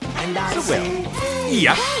So, Will.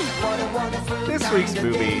 Yeah. This week's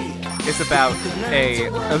movie is about a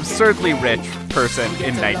absurdly rich person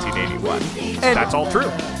in 1981. And That's all true.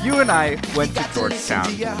 you and I went to Georgetown,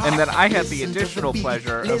 and then I had the additional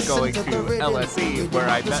pleasure of going to LSE, where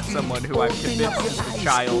I met someone who I'm convinced is the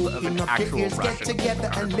child of an actual Russian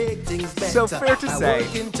oligarch. So fair to say,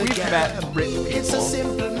 we've met rich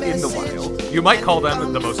people in the wild. You might call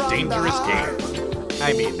them the most dangerous game.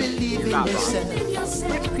 I mean, you're not wrong.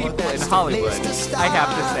 Rich people in Hollywood, I have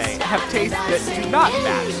to say, have tastes that do not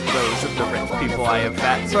match those of the rich people I have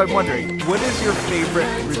met. So I'm wondering, what is your favorite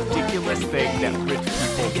ridiculous thing that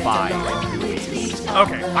rich people buy in movies?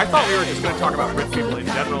 Okay, I thought we were just going to talk about rich people in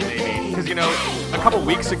general, maybe. Because, you know, a couple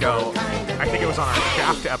weeks ago, I think it was on our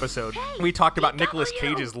Shaft episode, we talked about Nicolas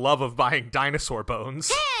Cage's love of buying dinosaur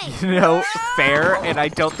bones. You know, fair, and I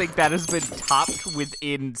don't think that has been topped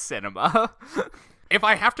within cinema. If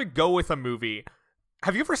I have to go with a movie,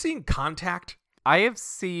 have you ever seen Contact? I have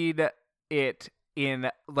seen it in,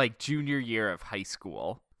 like, junior year of high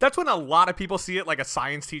school. That's when a lot of people see it, like a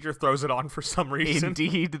science teacher throws it on for some reason.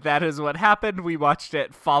 Indeed, that is what happened. We watched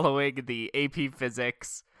it following the AP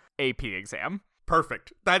Physics AP exam.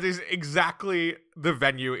 Perfect. That is exactly the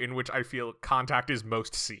venue in which I feel Contact is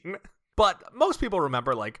most seen. But most people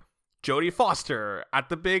remember, like, Jodie Foster at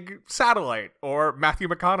the big satellite, or Matthew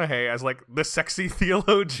McConaughey as, like, the sexy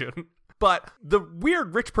theologian. But the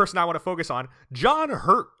weird rich person I want to focus on, John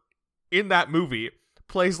Hurt, in that movie,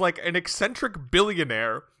 plays, like, an eccentric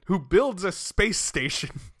billionaire who builds a space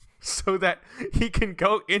station so that he can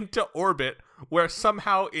go into orbit where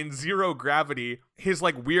somehow in zero gravity, his,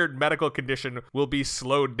 like, weird medical condition will be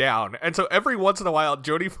slowed down. And so every once in a while,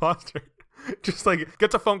 Jodie Foster just, like,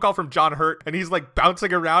 gets a phone call from John Hurt, and he's, like,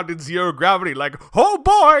 bouncing around in zero gravity, like, oh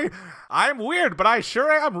boy, I'm weird, but I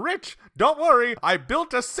sure am rich. Don't worry, I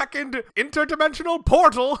built a second interdimensional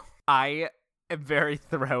portal. I am very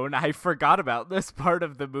thrown. I forgot about this part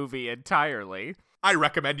of the movie entirely. I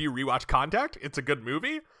recommend you rewatch Contact. It's a good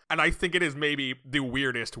movie, and I think it is maybe the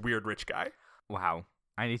weirdest weird rich guy. Wow,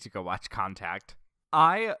 I need to go watch Contact.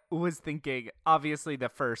 I was thinking, obviously the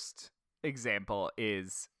first example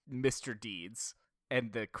is Mr. Deeds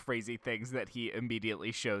and the crazy things that he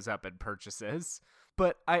immediately shows up and purchases.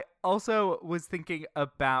 But I also was thinking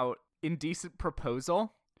about Indecent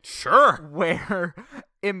Proposal. Sure. Where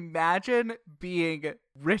imagine being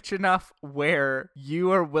rich enough where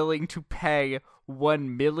you are willing to pay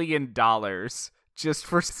 $1 million just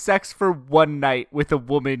for sex for one night with a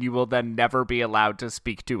woman you will then never be allowed to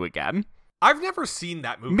speak to again. I've never seen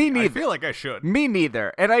that movie. Me neither. I feel like I should. Me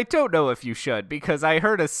neither. And I don't know if you should, because I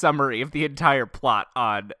heard a summary of the entire plot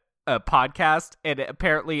on a podcast, and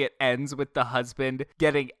apparently it ends with the husband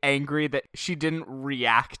getting angry that she didn't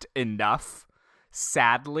react enough,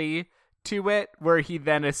 sadly, to it, where he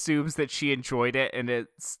then assumes that she enjoyed it and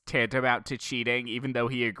it's tantamount to cheating, even though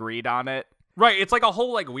he agreed on it. Right, it's like a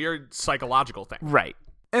whole, like, weird psychological thing. Right.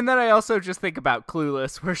 And then I also just think about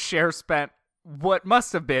Clueless, where Cher spent what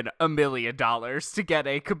must have been $1 million to get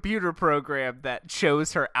a computer program that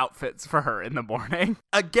chose her outfits for her in the morning.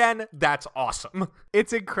 Again, that's awesome.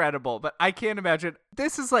 It's incredible, but I can't imagine.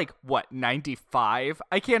 This is like, what, 95?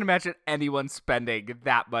 I can't imagine anyone spending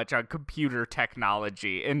that much on computer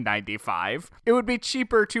technology in 95. It would be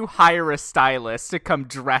cheaper to hire a stylist to come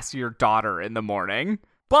dress your daughter in the morning.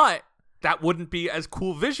 But that wouldn't be as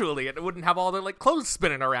cool visually, and it wouldn't have all the, like, clothes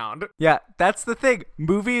spinning around. Yeah, that's the thing.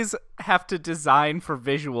 Movies have to design for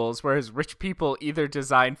visuals, whereas rich people either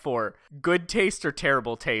design for good taste or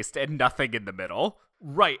terrible taste and nothing in the middle.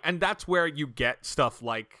 Right, and that's where you get stuff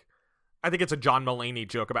like, I think it's a John Mulaney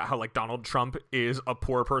joke about how, like, Donald Trump is a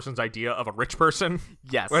poor person's idea of a rich person.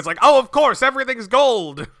 Yes. Where it's like, oh, of course, everything's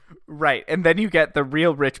gold. Right, and then you get the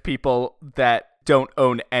real rich people that don't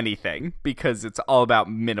own anything because it's all about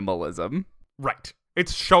minimalism. Right.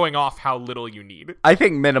 It's showing off how little you need. I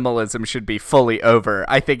think minimalism should be fully over.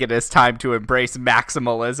 I think it is time to embrace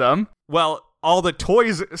maximalism. Well, all the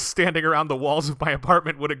toys standing around the walls of my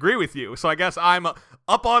apartment would agree with you, so I guess I'm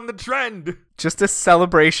up on the trend. Just a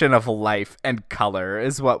celebration of life and color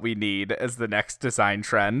is what we need as the next design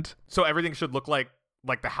trend. So everything should look like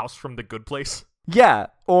the house from The Good Place? Yeah,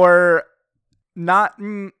 or not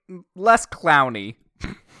less clowny.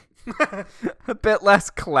 A bit less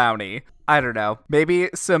clowny. I don't know. Maybe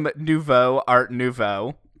some Art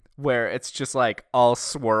Nouveau, where it's just like all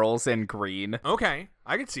swirls and green. Okay,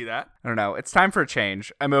 I can see that. I don't know. It's time for a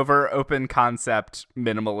change. I'm over open concept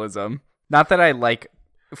minimalism. Not that I like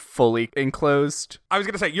fully enclosed. I was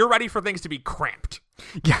going to say, you're ready for things to be cramped.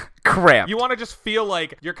 Yeah, cramped. You want to just feel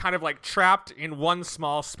like you're kind of like trapped in one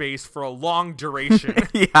small space for a long duration.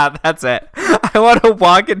 Yeah, that's it. I want to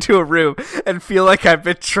walk into a room and feel like I've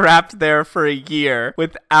been trapped there for a year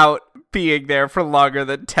without being there for longer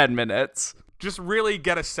than 10 minutes. Just really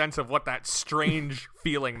get a sense of what that strange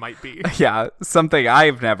feeling might be. Yeah, something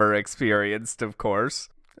I've never experienced, of course.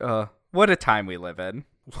 What a time we live in.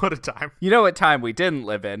 What a time. You know what time we didn't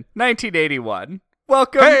live in? 1981.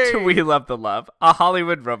 Welcome to We Love the Love, a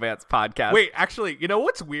Hollywood romance podcast. Wait, actually, you know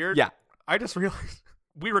what's weird? Yeah. I just realized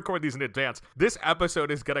we record these in advance. This episode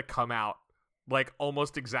is going to come out like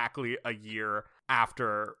almost exactly a year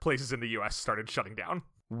after places in the U.S. started shutting down.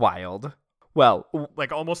 Wild. Well,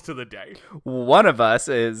 like almost to the day. One of us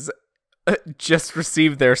is just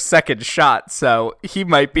received their second shot, so he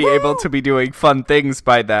might be able to be doing fun things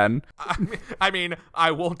by then. I mean,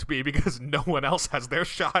 I won't be because no one else has their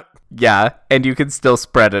shot. Yeah, and you can still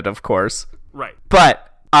spread it, of course. Right. But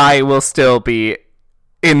I will still be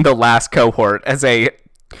in the last cohort as a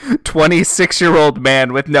 26-year-old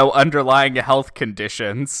man with no underlying health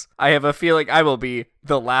conditions. I have a feeling I will be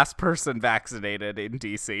the last person vaccinated in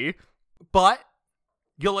DC. But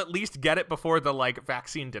you'll at least get it before the,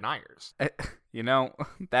 vaccine deniers. You know,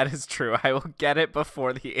 that is true. I will get it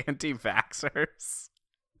before the anti-vaxxers.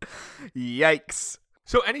 Yikes.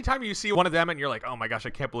 So anytime you see one of them and you're like, oh my gosh,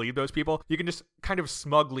 I can't believe those people, you can just kind of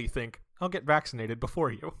smugly think, I'll get vaccinated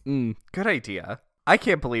before you. Good idea. I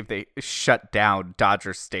can't believe they shut down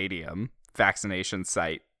Dodger Stadium vaccination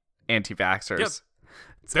site. Anti-vaxxers. Yep.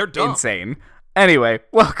 They're dumb. Insane. Anyway,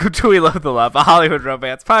 welcome to We Love the Love, a Hollywood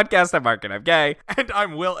romance podcast. I'm Mark and I'm gay. And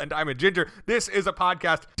I'm Will and I'm a ginger. This is a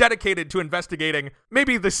podcast dedicated to investigating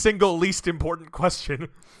maybe the single least important question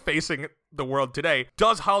facing the world today.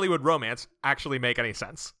 Does Hollywood romance actually make any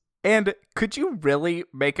sense? And could you really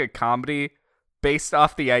make a comedy based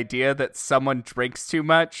off the idea that someone drinks too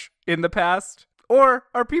much in the past? Or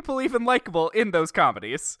are people even likable in those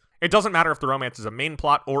comedies? It doesn't matter if the romance is a main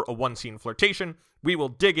plot or a one-scene flirtation. We will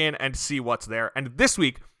dig in and see what's there. And this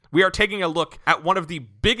week, we are taking a look at one of the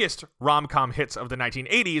biggest rom-com hits of the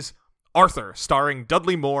 1980s, Arthur, starring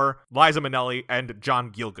Dudley Moore, Liza Minnelli, and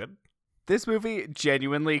John Gielgud. This movie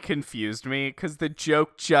genuinely confused me because the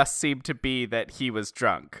joke just seemed to be that he was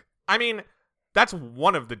drunk. I mean, that's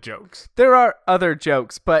one of the jokes. There are other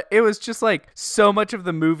jokes, but it was just like so much of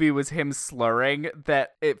the movie was him slurring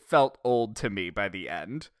that it felt old to me by the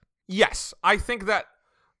end. Yes, I think that,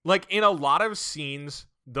 in a lot of scenes,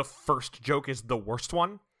 the first joke is the worst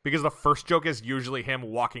one, because the first joke is usually him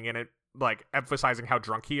walking in it, emphasizing how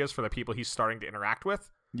drunk he is for the people he's starting to interact with.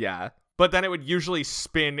 Yeah. But then it would usually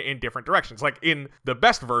spin in different directions. Like, in the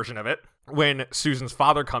best version of it, when Susan's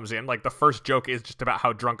father comes in, the first joke is just about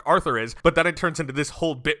how drunk Arthur is, but then it turns into this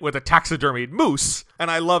whole bit with a taxidermied moose, and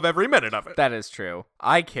I love every minute of it. That is true.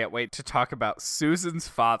 I can't wait to talk about Susan's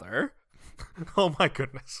father. Oh my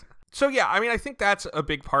goodness. So yeah, I mean, I think that's a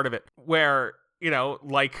big part of it, where,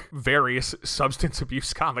 like various substance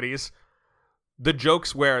abuse comedies, the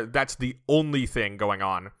jokes where that's the only thing going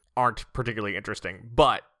on aren't particularly interesting,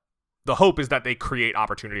 but the hope is that they create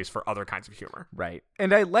opportunities for other kinds of humor. Right.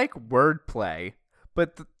 And I like wordplay,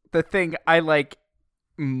 but the thing I like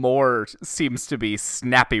more seems to be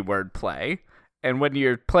snappy wordplay. And when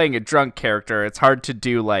you're playing a drunk character, it's hard to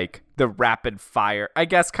do the rapid fire. I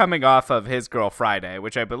guess coming off of His Girl Friday,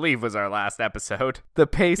 which I believe was our last episode, the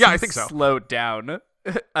pace I think so. Slowed down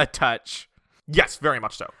a touch. Yes, very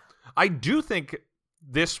much so. I do think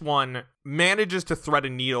this one manages to thread a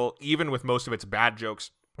needle even with most of its bad jokes,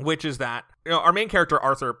 which is that our main character,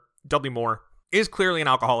 Arthur, Dudley Moore, is clearly an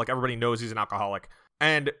alcoholic. Everybody knows he's an alcoholic.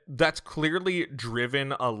 And that's clearly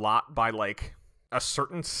driven a lot by a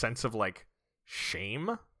certain sense of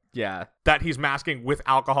shame. Yeah. That he's masking with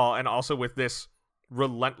alcohol and also with this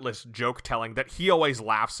relentless joke telling that he always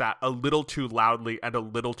laughs at a little too loudly and a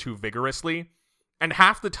little too vigorously. And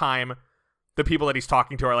half the time, the people that he's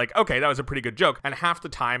talking to are like, okay, that was a pretty good joke. And half the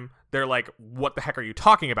time, they're like, what the heck are you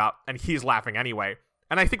talking about? And he's laughing anyway.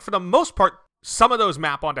 And I think for the most part, some of those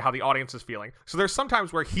map onto how the audience is feeling. So there's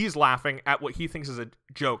sometimes where he's laughing at what he thinks is a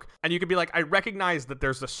joke. And you can be like, I recognize that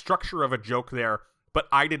there's the structure of a joke there, but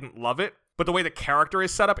I didn't love it. But the way the character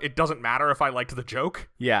is set up, it doesn't matter if I liked the joke.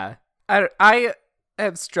 Yeah. I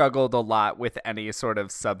have struggled a lot with any sort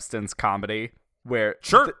of substance comedy where...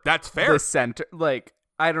 Sure, that's fair. The center,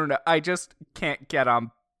 I don't know. I just can't get on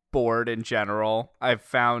board in general. I've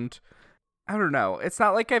found... I don't know. It's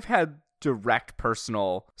not like I've had direct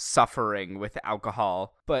personal suffering with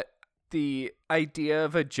alcohol, but the idea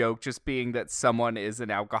of a joke just being that someone is an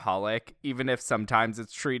alcoholic, even if sometimes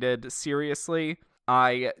it's treated seriously,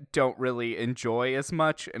 I don't really enjoy as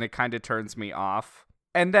much, and it kind of turns me off.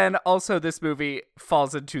 And then also this movie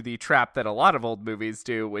falls into the trap that a lot of old movies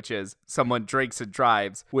do, which is someone drinks and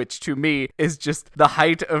drives, which to me is just the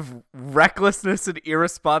height of recklessness and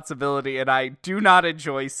irresponsibility, and I do not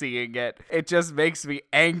enjoy seeing it. It just makes me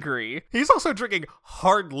angry. He's also drinking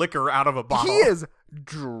hard liquor out of a bottle. He is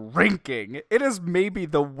drinking. It is maybe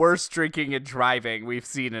the worst drinking and driving we've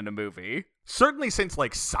seen in a movie. Certainly since,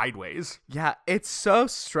 like, Sideways. Yeah, it's so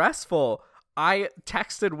stressful. I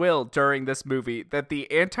texted Will during this movie that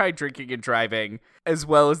the anti-drinking and driving, as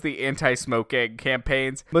well as the anti-smoking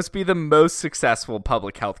campaigns, must be the most successful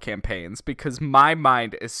public health campaigns because my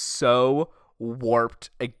mind is so warped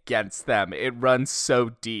against them. It runs so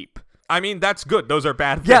deep. I mean, that's good. Those are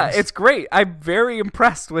bad things. Yeah, it's great. I'm very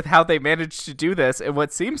impressed with how they managed to do this in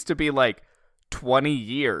what seems to be like 20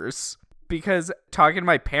 years. Because talking to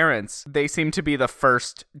my parents, they seem to be the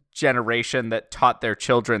first generation that taught their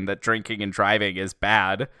children that drinking and driving is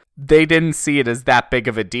bad. They didn't see it as that big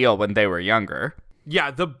of a deal when they were younger.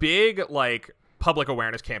 Yeah, the big, like, public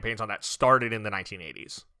awareness campaigns on that started in the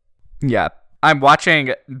 1980s. Yeah. I'm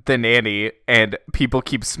watching The Nanny, and people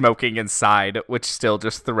keep smoking inside, which still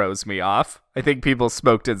just throws me off. I think people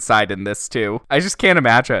smoked inside in this, too. I just can't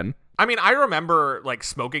imagine. I mean, I remember, like,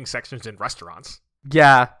 smoking sections in restaurants.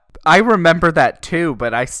 Yeah, I remember that too,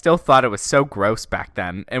 but I still thought it was so gross back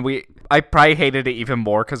then. And I probably hated it even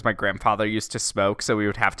more because my grandfather used to smoke, so we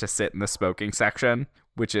would have to sit in the smoking section,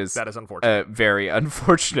 which is that is unfortunate. A very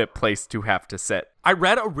unfortunate place to have to sit. I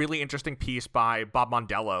read a really interesting piece by Bob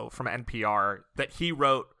Mondello from NPR that he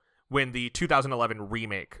wrote when the 2011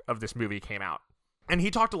 remake of this movie came out. And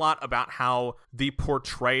he talked a lot about how the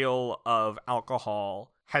portrayal of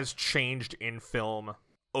alcohol has changed in film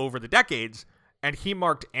over the decades. And he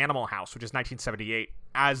marked Animal House, which is 1978,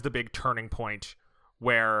 as the big turning point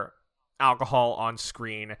where alcohol on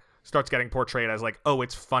screen starts getting portrayed as like, oh,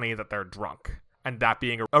 it's funny that they're drunk. And that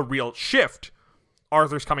being a real shift.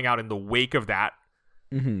 Arthur's coming out in the wake of that.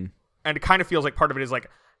 Mm-hmm. And it kind of feels like part of it is like,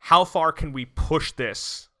 how far can we push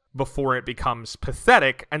this before it becomes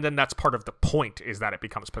pathetic? And then that's part of the point, is that it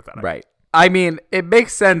becomes pathetic. Right. I mean, it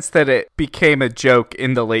makes sense that it became a joke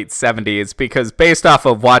in the late 70s because based off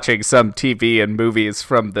of watching some TV and movies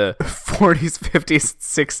from the 40s, 50s,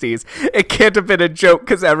 60s, it can't have been a joke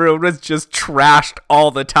because everyone was just trashed all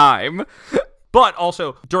the time. But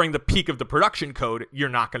also, during the peak of the production code, you're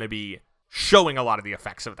not going to be showing a lot of the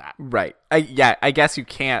effects of that. Right. I guess you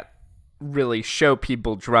can't really show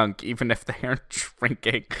people drunk even if they aren't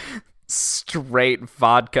drinking straight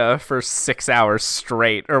vodka for 6 hours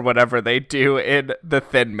straight or whatever they do in The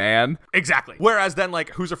Thin Man. Exactly. Whereas then, like,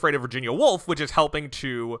 Who's Afraid of Virginia Woolf, which is helping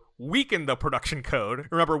to weaken the production code.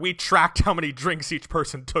 Remember, we tracked how many drinks each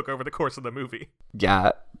person took over the course of the movie.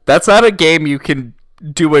 Yeah, that's not a game you can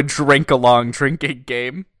do a drink-along drinking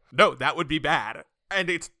game. No, that would be bad. And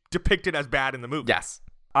it's depicted as bad in the movie. Yes.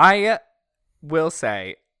 I will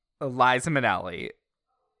say Liza Minnelli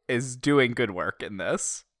is doing good work in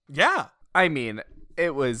this. Yeah. I mean,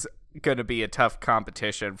 it was going to be a tough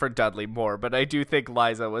competition for Dudley Moore, but I do think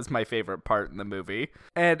Liza was my favorite part in the movie.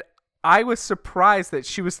 And I was surprised that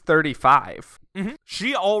she was 35. Mm-hmm.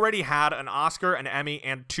 She already had an Oscar, an Emmy,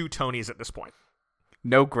 and 2 Tonys at this point.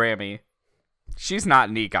 No Grammy. She's not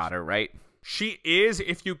an EGOTer, right? She is,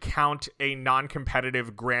 if you count a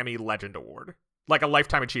non-competitive Grammy Legend Award. Like a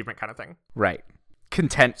Lifetime Achievement kind of thing. Right.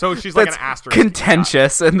 So she's like an asterisk.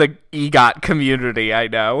 Contentious in the EGOT community, I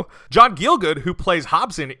know. John Gielgud, who plays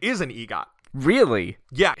Hobson, is an EGOT. Really?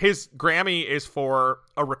 Yeah, his Grammy is for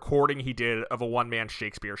a recording he did of a one-man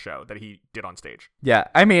Shakespeare show that he did on stage. Yeah,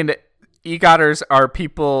 I mean, EGOTers are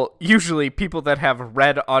usually people that have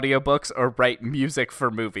read audiobooks or write music for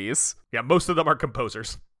movies. Yeah, most of them are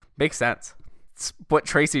composers. Makes sense. It's what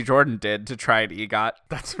Tracy Jordan did to try an EGOT.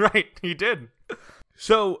 That's right, he did.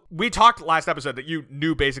 So we talked last episode that you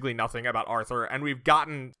knew basically nothing about Arthur, and we've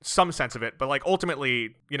gotten some sense of it, but like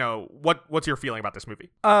ultimately, you know, what's your feeling about this movie?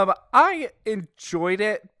 I enjoyed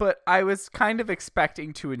it, but I was kind of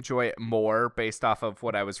expecting to enjoy it more based off of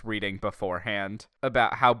what I was reading beforehand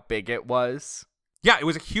about how big it was. Yeah, it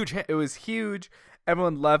was a huge hit. It was huge.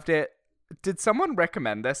 Everyone loved it. Did someone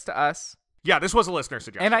recommend this to us? Yeah, this was a listener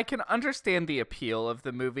suggestion. And I can understand the appeal of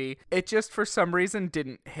the movie. It just, for some reason,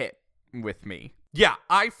 didn't hit with me. Yeah,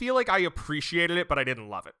 I feel like I appreciated it, but I didn't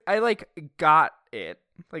love it. I, got it.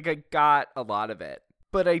 I got a lot of it,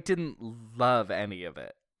 but I didn't love any of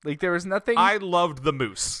it. There was nothing... I loved the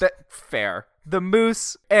moose. Fair. The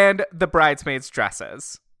moose and the bridesmaids'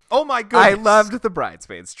 dresses. Oh my goodness. I loved the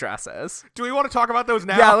bridesmaids' dresses. Do we want to talk about those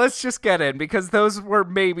now? Yeah, let's just get in, because those were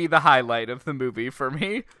maybe the highlight of the movie for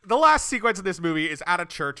me. The last sequence of this movie is at a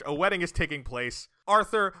church. A wedding is taking place.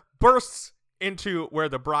 Arthur bursts into where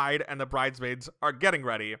the bride and the bridesmaids are getting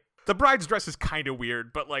ready. The bride's dress is kind of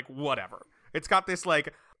weird, but like whatever. It's got this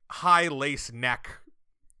like high lace neck.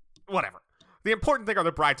 Whatever. The important thing are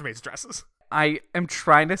the bridesmaids' dresses. I am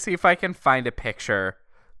trying to see if I can find a picture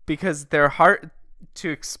because they're hard to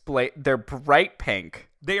explain. They're bright pink.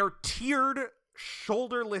 They are tiered,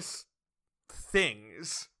 shoulderless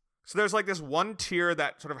things. So there's like this one tier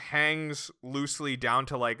that sort of hangs loosely down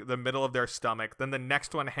to like the middle of their stomach. Then the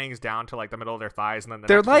next one hangs down to like the middle of their thighs. And then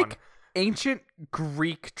they're next like one... ancient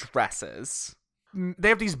Greek dresses. They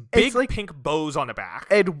have these big like pink bows on the back.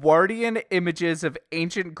 Edwardian images of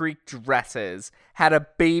ancient Greek dresses had a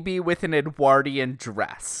baby with an Edwardian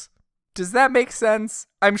dress. Does that make sense?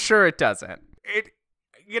 I'm sure it doesn't.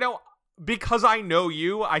 Because I know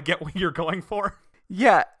you, I get what you're going for.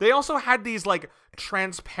 Yeah. They also had these like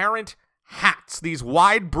transparent hats, these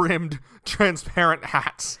wide-brimmed transparent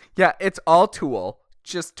hats. Yeah, it's all tulle.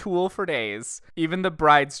 Just tulle for days. Even the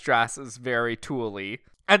bride's dress is very tulle-y.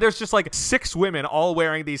 And there's just like 6 women all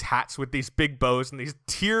wearing these hats with these big bows and these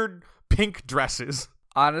tiered pink dresses.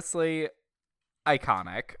 Honestly,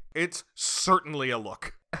 iconic. It's certainly a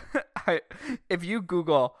look. If you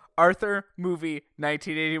Google Arthur movie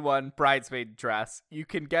 1981 bridesmaid dress, you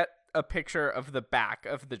can get a picture of the back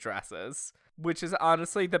of the dresses, which is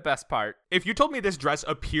honestly the best part. If you told me this dress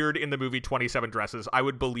appeared in the movie 27 Dresses, I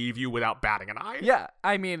would believe you without batting an eye. Yeah,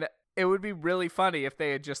 I mean, it would be really funny if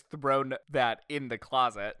they had just thrown that in the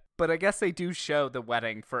closet. But I guess they do show the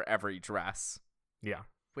wedding for every dress. Yeah.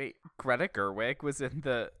 Wait, Greta Gerwig was in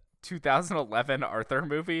the 2011 Arthur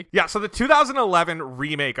movie? Yeah, so the 2011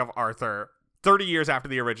 remake of Arthur, 30 years after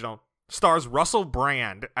the original, stars Russell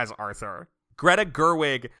Brand as Arthur. Greta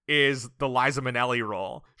Gerwig is the Liza Minnelli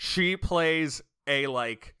role. She plays a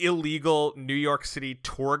like illegal New York City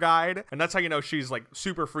tour guide, and that's how you know she's like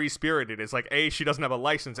super free-spirited. It's like A, she doesn't have a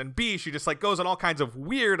license, and B, she just like goes on all kinds of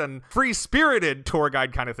weird and free-spirited tour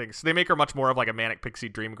guide kind of things. So they make her much more of like a manic pixie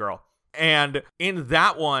dream girl. And in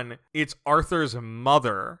that one, it's Arthur's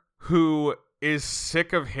mother who is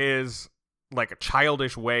sick of his like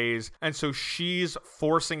childish ways, and so she's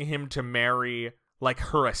forcing him to marry like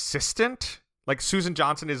her assistant. Like Susan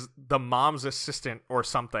Johnson is the mom's assistant or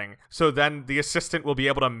something. So then the assistant will be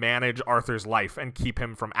able to manage Arthur's life and keep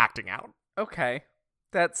him from acting out. Okay.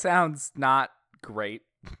 That sounds not great.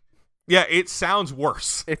 Yeah, it sounds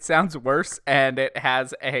worse. It sounds worse, and it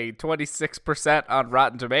has a 26% on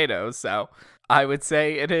Rotten Tomatoes, so I would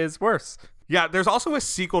say it is worse. Yeah, there's also a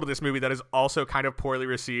sequel to this movie that is also kind of poorly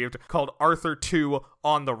received called Arthur 2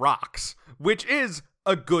 on the Rocks, which is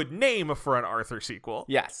a good name for an Arthur sequel.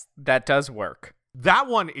 Yes, that does work. That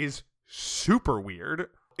one is super weird.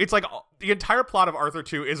 It's like the entire plot of Arthur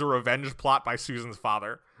 2 is a revenge plot by Susan's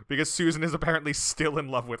father, because Susan is apparently still in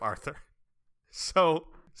love with Arthur. So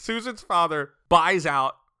Susan's father buys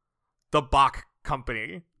out the Bach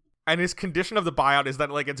company, and his condition of the buyout is that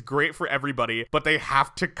like it's great for everybody, but they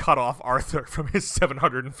have to cut off Arthur from his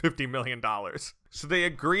 $750 million. So they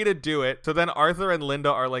agree to do it. So then Arthur and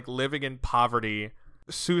Linda are like living in poverty.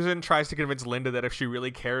 Susan tries to convince Linda that if she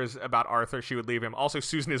really cares about Arthur, she would leave him. Also,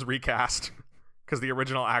 Susan is recast because the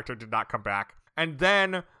original actor did not come back. And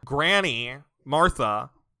then Granny, Martha,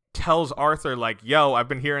 tells Arthur, like, yo, I've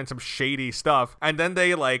been hearing some shady stuff. And then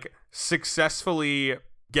they, like, successfully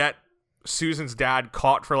get Susan's dad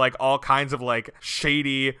caught for, like, all kinds of, like,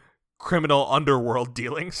 shady criminal underworld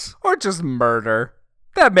dealings. Or just murder.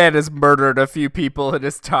 That man has murdered a few people in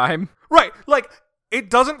his time. Right, like, it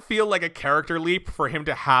doesn't feel like a character leap for him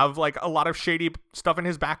to have, like, a lot of shady stuff in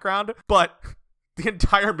his background, but the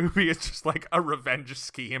entire movie is just, like, a revenge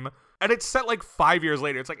scheme. And it's set, like, 5 years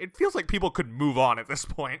later. It's like, it feels like people could move on at this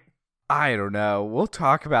point. I don't know. We'll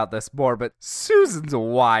talk about this more, but Susan's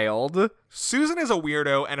wild. Susan is a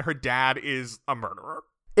weirdo, and her dad is a murderer.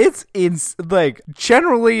 It's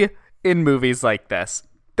generally in movies like this,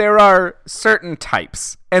 there are certain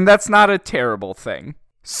types, and that's not a terrible thing.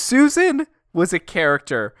 Susan was a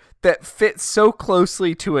character that fit so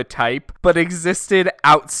closely to a type, but existed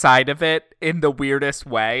outside of it in the weirdest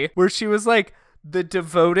way, where she was like the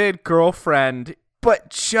devoted girlfriend, but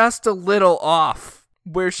just a little off,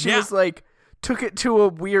 where she was like, took it to a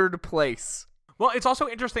weird place. Well, it's also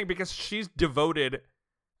interesting because she's devoted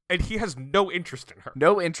and he has no interest in her.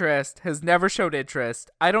 No interest, has never showed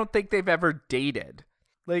interest. I don't think they've ever dated.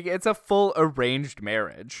 Like, it's a full arranged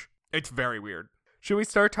marriage. It's very weird. Should we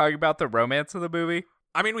start talking about the romance of the movie?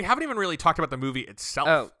 I mean, we haven't even really talked about the movie itself.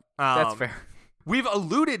 Oh, that's fair. We've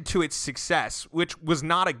alluded to its success, which was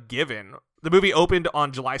not a given. The movie opened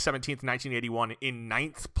on July 17th, 1981 in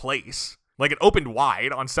 9th place. Like, it opened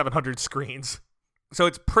wide on 700 screens. So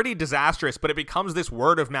it's pretty disastrous, but it becomes this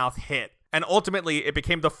word-of-mouth hit. And ultimately, it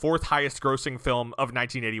became the 4th highest grossing film of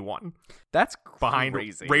 1981. That's behind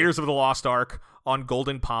crazy. Raiders of the Lost Ark, On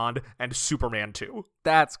Golden Pond, and Superman 2.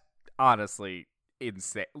 That's honestly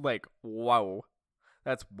insane. Like, whoa.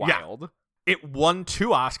 That's wild. Yeah. It won 2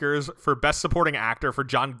 Oscars for Best Supporting Actor for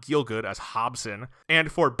John Gielgud as Hobson,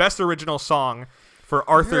 and for Best Original Song for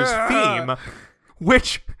Arthur's Theme,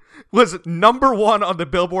 which was number 1 on the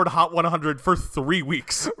Billboard Hot 100 for 3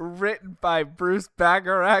 weeks. Written by Bruce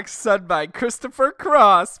Bacharach, sung by Christopher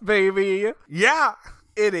Cross, baby. Yeah.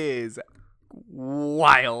 It is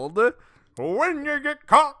wild. When you get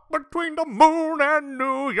caught between the moon and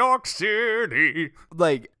New York City.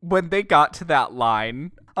 Like, when they got to that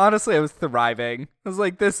line, honestly, I was thriving. I was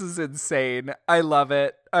like, this is insane. I love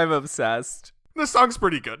it. I'm obsessed. The song's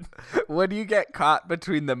pretty good. When you get caught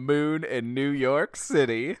between the moon and New York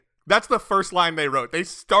City. That's the first line they wrote. They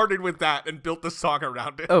started with that and built the song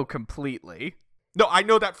around it. Oh, completely. No, I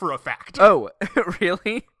know that for a fact. Oh,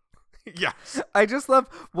 really? Yes. I just love,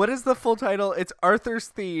 what is the full title? It's Arthur's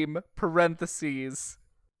Theme, parentheses.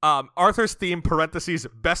 Arthur's Theme, parentheses,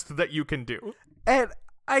 Best That You Can Do. And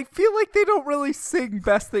I feel like they don't really sing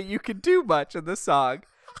Best That You Can Do much in the song.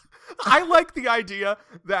 I like the idea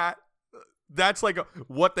that that's like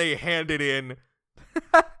what they handed in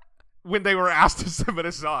when they were asked to submit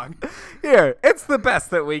a song. Here, it's the best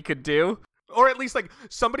that we could do. Or at least, like,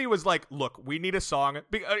 somebody was like, look, we need a song.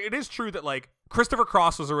 It is true that, like, Christopher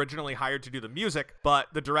Cross was originally hired to do the music, but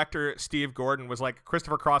the director, Steve Gordon, was like,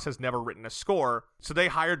 Christopher Cross has never written a score. So they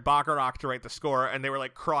hired Bacharach to write the score, and they were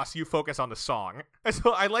like, Cross, you focus on the song. And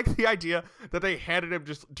so I like the idea that they handed him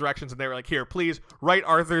just directions, and they were like, here, please write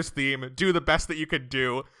Arthur's theme, do the best that you could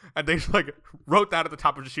do. And they, like, wrote that at the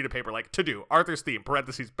top of a sheet of paper, like, to do, Arthur's theme,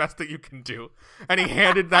 parentheses, best that you can do. And he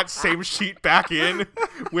handed that same sheet back in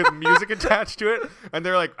with music attached to it. And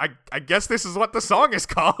they're like, I guess this is what the song is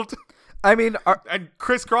called. I mean, and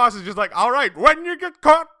Chris Cross is just like, all right, when you get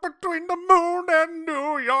caught between the moon and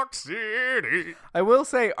New York City. I will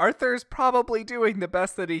say, Arthur's probably doing the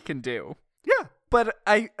best that he can do. Yeah. But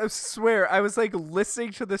I swear, I was like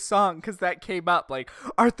listening to the song because that came up, like,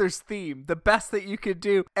 Arthur's Theme, the best that you could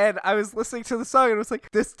do. And I was listening to the song and I was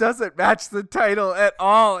like, this doesn't match the title at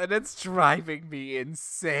all. And it's driving me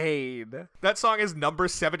insane. That song is number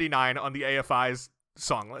 79 on the AFI's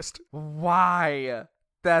song list. Why?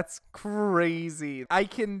 That's crazy. I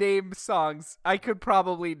can name songs. I could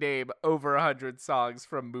probably name over 100 songs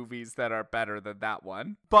from movies that are better than that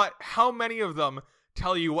one. But how many of them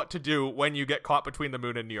tell you what to do when you get caught between the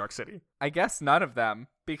moon and New York City? I guess none of them,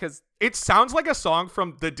 because it sounds like a song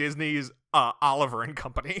from the Disney's Oliver and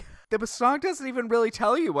Company. The song doesn't even really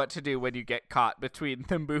tell you what to do when you get caught between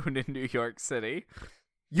the moon and New York City.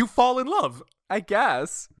 You fall in love. I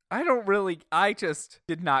guess. I just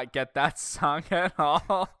did not get that song at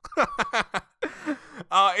all.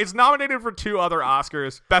 It's nominated for 2 other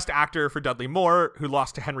Oscars. Best Actor for Dudley Moore, who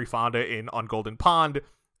lost to Henry Fonda in On Golden Pond,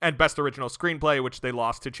 and Best Original Screenplay, which they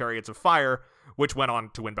lost to Chariots of Fire, which went on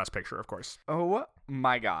to win Best Picture, of course. Oh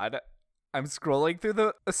my god. I'm scrolling through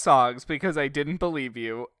the songs because I didn't believe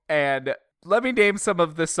you, and let me name some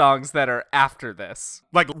of the songs that are after this.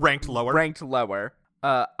 Like, ranked lower? Ranked lower.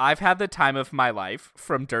 I've Had the Time of My Life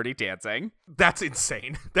from Dirty Dancing. That's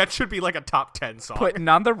insane. That should be like a top 10 song. Putting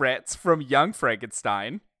on the Ritz from Young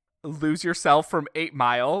Frankenstein. Lose Yourself from 8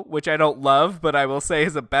 Mile, which I don't love, but I will say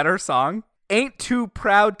is a better song. Ain't Too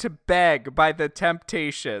Proud to Beg by The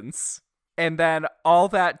Temptations. And then All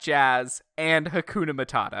That Jazz and Hakuna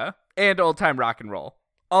Matata. And Old Time Rock and Roll.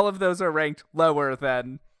 All of those are ranked lower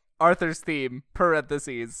than Arthur's Theme,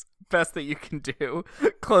 parentheses, best that you can do,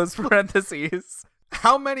 close parentheses.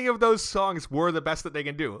 How many of those songs were the best that they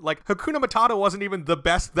can do? Like, Hakuna Matata wasn't even the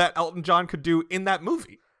best that Elton John could do in that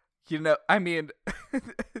movie. You know, I mean,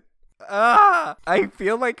 I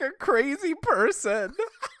feel like a crazy person.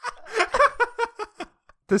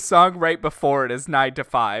 The song right before it is 9 to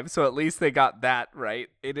 5, so at least they got that right.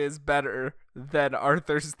 It is better than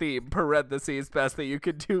Arthur's Theme, parentheses, best that you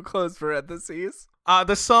could do, close parentheses.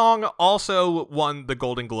 The song also won the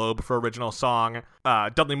Golden Globe for Original Song.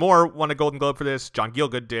 Dudley Moore won a Golden Globe for this. John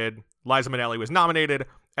Gielgud did. Liza Minnelli was nominated,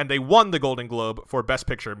 and they won the Golden Globe for Best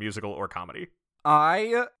Picture, Musical, or Comedy.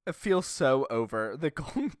 I feel so over the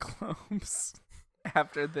Golden Globes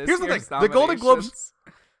after this. Here's the thing. The Golden Globes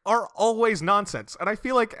are always nonsense, and I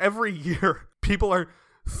feel like every year people are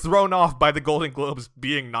thrown off by the Golden Globes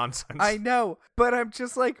being nonsense. I know, but I'm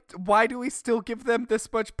just like, why do we still give them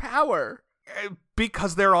this much power?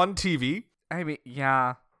 Because they're on TV. I mean,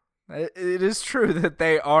 yeah, it is true that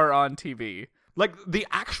they are on TV. Like, the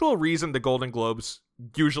actual reason the Golden Globes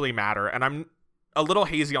usually matter, and a little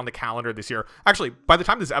hazy on the calendar this year. Actually, by the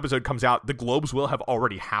time this episode comes out, the Globes will have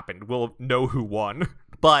already happened. We'll know who won.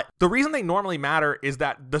 But the reason they normally matter is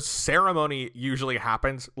that the ceremony usually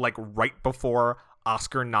happens like right before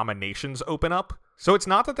Oscar nominations open up. So it's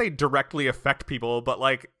not that they directly affect people, but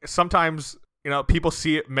like sometimes, people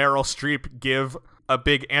see Meryl Streep give a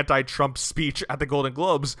big anti-Trump speech at the Golden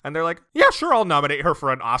Globes, and they're like, yeah, sure, I'll nominate her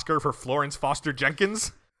for an Oscar for Florence Foster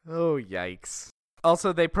Jenkins. Oh, yikes.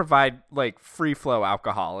 Also, they provide, like, free-flow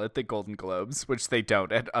alcohol at the Golden Globes, which they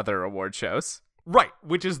don't at other award shows. Right,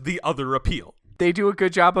 which is the other appeal. They do a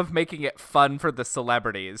good job of making it fun for the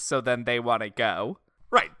celebrities, so then they want to go.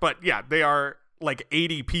 Right, but yeah, they are, like,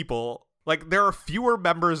 80 people. Like, there are fewer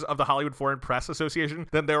members of the Hollywood Foreign Press Association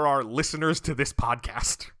than there are listeners to this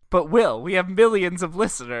podcast. But Will, we have millions of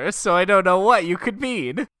listeners, so I don't know what you could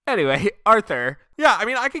mean. Anyway, Arthur. Yeah, I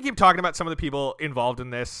mean, I could keep talking about some of the people involved in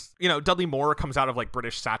this. Dudley Moore comes out of, like,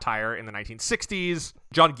 British satire in the 1960s.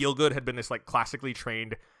 John Gielgud had been this, like, classically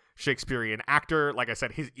trained Shakespearean actor. Like I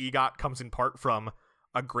said, his EGOT comes in part from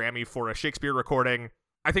a Grammy for a Shakespeare recording.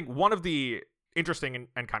 I think one of the interesting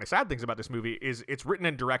and kind of sad things about this movie is it's written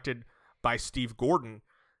and directed by Steve Gordon.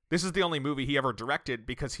 This is the only movie he ever directed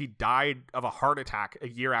because he died of a heart attack a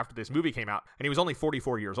year after this movie came out, and he was only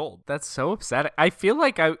 44 years old. That's so upsetting. I feel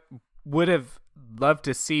like I would have loved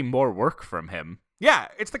to see more work from him. Yeah,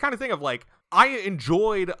 it's the kind of thing of like, I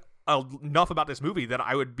enjoyed enough about this movie that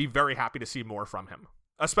I would be very happy to see more from him,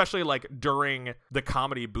 especially like during the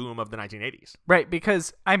comedy boom of the 1980s. Right,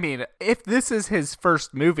 because, I mean, if this is his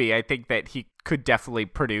first movie, I think that he could definitely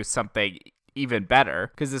produce something even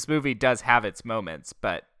better, because this movie does have its moments,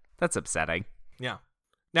 but that's upsetting. Yeah.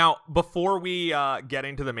 Now, before we get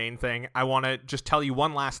into the main thing, I want to just tell you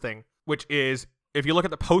one last thing, which is if you look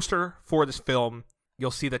at the poster for this film,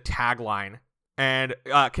 you'll see the tagline. And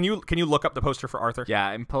can you look up the poster for Arthur? Yeah,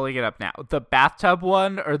 I'm pulling it up now. The bathtub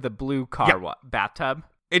one or the blue car one? Bathtub?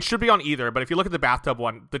 It should be on either, but if you look at the bathtub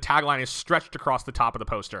one, the tagline is stretched across the top of the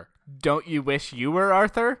poster. Don't you wish you were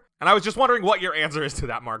Arthur? And I was just wondering what your answer is to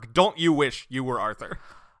that, Mark. Don't you wish you were Arthur?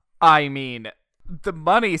 I mean, the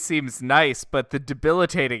money seems nice, but the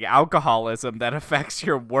debilitating alcoholism that affects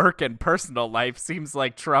your work and personal life seems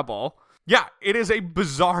like trouble. Yeah, it is a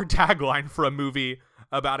bizarre tagline for a movie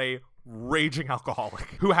about a raging alcoholic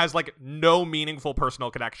who has like no meaningful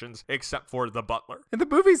personal connections except for the butler. And the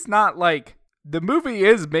movie's not like, the movie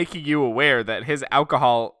is making you aware that his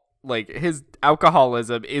alcoholism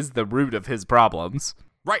is the root of his problems.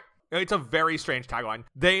 Right. It's a very strange tagline.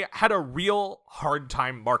 They had a real hard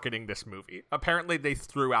time marketing this movie. Apparently, they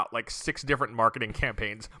threw out like 6 different marketing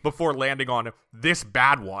campaigns before landing on this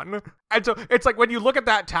bad one. And so it's like when you look at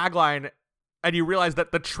that tagline and you realize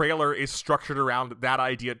that the trailer is structured around that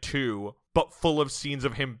idea too, but full of scenes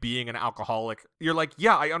of him being an alcoholic, you're like,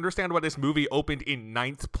 yeah, I understand why this movie opened in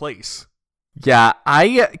 9th place. Yeah,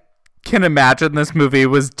 I can imagine this movie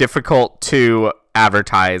was difficult to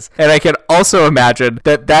advertise, and I can also imagine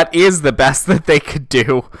that is the best that they could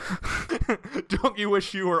do. Don't you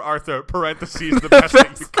wish you were Arthur, parentheses, the best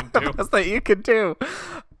that you can do. The best that you can do.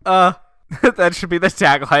 That should be the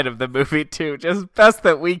tagline of the movie too, just best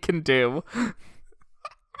that we can do.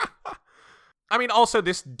 I mean, also,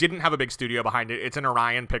 this didn't have a big studio behind it. It's an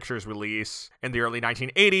Orion Pictures release in the early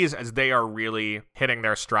 1980s as they are really hitting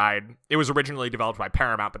their stride. It was originally developed by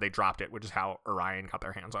Paramount, but they dropped it, which is how Orion got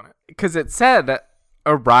their hands on it. Because it said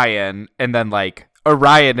Orion, and then, like,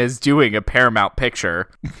 Orion is doing a Paramount picture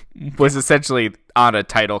was essentially on a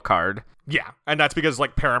title card. Yeah, and that's because,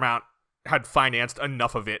 like, Paramount had financed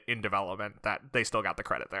enough of it in development that they still got the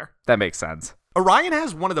credit there. That makes sense. Orion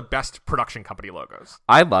has one of the best production company logos.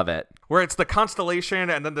 I love it. Where it's the constellation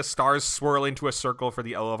and then the stars swirl into a circle for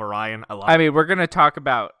the O of Orion. I love it. I mean, we're going to talk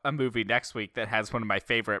about a movie next week that has one of my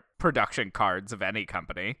favorite production cards of any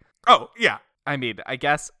company. Oh, yeah. I mean, I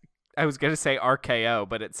guess I was going to say RKO,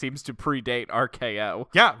 but it seems to predate RKO.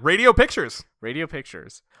 Yeah, Radio Pictures. Radio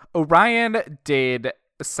Pictures. Orion did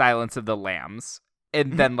Silence of the Lambs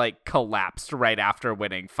and then, like, collapsed right after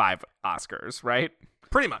winning 5 Oscars, right?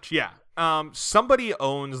 Pretty much, yeah. Somebody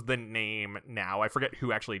owns the name now. I forget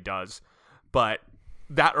who actually does, but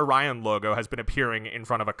that Orion logo has been appearing in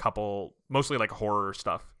front of a couple, mostly like horror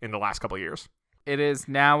stuff in the last couple of years. It is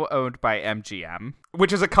now owned by MGM,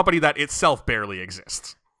 which is a company that itself barely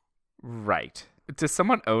exists. Right. Does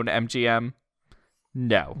someone own MGM?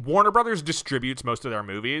 No. Warner Brothers distributes most of their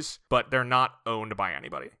movies, but they're not owned by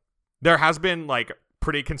anybody. There has been like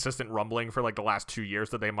pretty consistent rumbling for like the last 2 years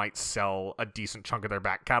that they might sell a decent chunk of their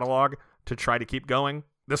back catalog to try to keep going.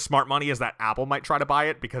 The smart money is that Apple might try to buy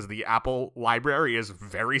it because the Apple library is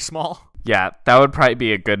very small. Yeah, that would probably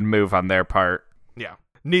be a good move on their part. Yeah.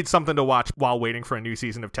 need something to watch while waiting for a new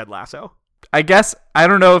season of Ted Lasso. I guess, I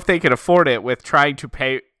don't know if they could afford it with trying to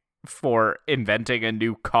pay for inventing a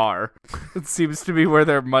new car. It seems to be where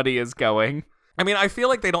their money is going. I mean, I feel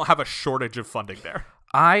like they don't have a shortage of funding there.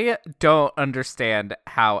 I don't understand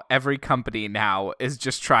how every company now is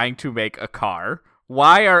just trying to make a car.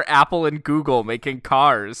 Why are Apple and Google making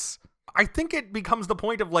cars? I think it becomes the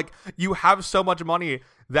point of, like, you have so much money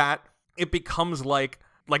that it becomes like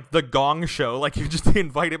the Gong Show. Like, you just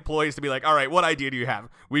invite employees to be like, all right, what idea do you have?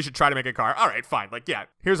 We should try to make a car. All right, fine. Like, yeah,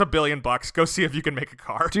 here's $1 billion. Go see if you can make a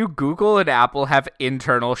car. Do Google and Apple have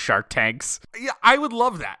internal Shark Tanks? Yeah, I would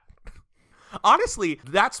love that. Honestly,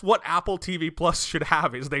 that's what Apple TV Plus should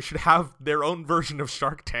have, is they should have their own version of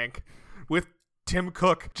Shark Tank with Tim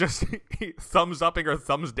Cook just thumbs upping or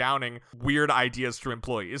thumbs downing weird ideas to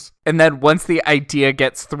employees. And then once the idea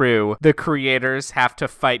gets through, the creators have to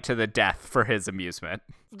fight to the death for his amusement.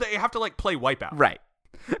 They have to, like, play Wipeout. Right.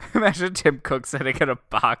 Imagine Tim Cook sitting in a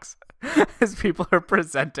box as people are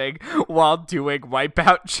presenting while doing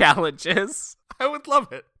Wipeout challenges. I would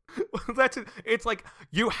love it. That's it. It's like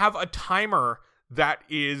you have a timer that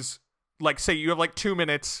is, like, say you have like 2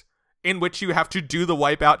 minutes in which you have to do the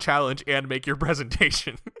Wipeout challenge and make your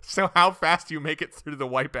presentation. So how fast you make it through the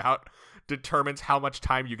Wipeout determines how much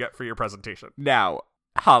time you get for your presentation. Now,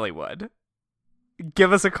 Hollywood,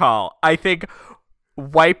 give us a call. I think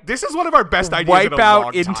this is one of our best ideas in a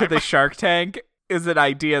long Wipeout into time. the Shark Tank is an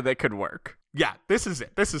idea that could work. Yeah, this is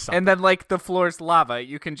it. This is something. And then, like, the floor's lava,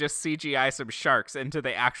 you can just CGI some sharks into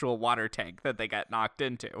the actual water tank that they got knocked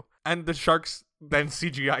into. And the sharks then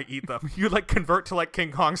CGI eat them. You, like, convert to, like,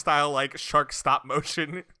 King Kong style, like, shark stop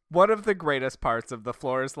motion. One of the greatest parts of the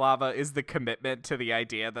floor's lava is the commitment to the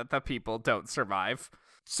idea that the people don't survive.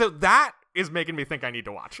 So that is making me think I need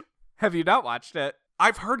to watch. Have you not watched it?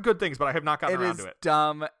 I've heard good things, but I have not gotten around to it. It is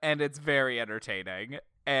dumb, and it's very entertaining.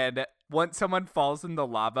 And once someone falls in the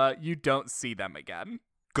lava, you don't see them again.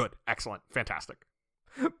 Good. Excellent. Fantastic.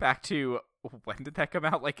 Back to, when did that come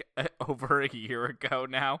out? Like, over a year ago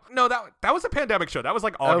now? No, that was a pandemic show. That was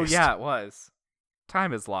like August. Oh, yeah, it was.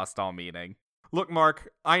 Time has lost all meaning. Look,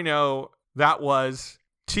 Mark, I know that was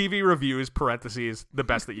TV reviews, parentheses, the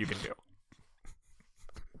best that you can do.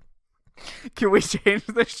 Can we change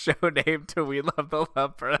the show name to We Love the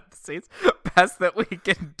Love, parentheses, best that we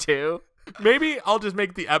can do? Maybe I'll just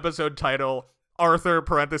make the episode title Arthur,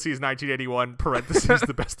 parentheses, 1981, parentheses,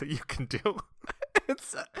 the best that you can do.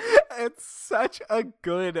 It's such a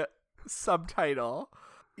good subtitle.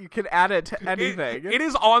 You can add it to anything. It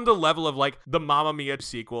is on the level of, like, the Mamma Mia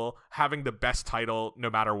sequel having the best title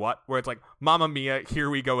no matter what, where it's like, Mamma Mia, Here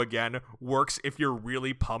We Go Again, works if you're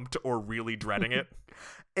really pumped or really dreading it.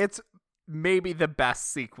 It's maybe the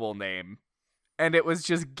best sequel name, and it was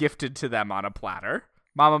just gifted to them on a platter.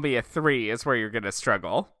 Mamma Mia 3 is where you're going to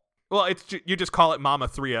struggle. Well, you just call it Mama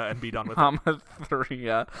Threa and be done with it. Mama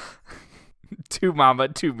Threa. To Mama,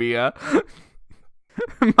 to Mia.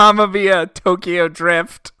 Mamma Mia, Tokyo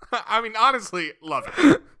Drift. I mean, honestly, love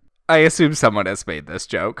it. I assume someone has made this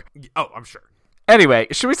joke. Oh, I'm sure. Anyway,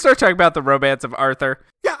 should we start talking about the romance of Arthur?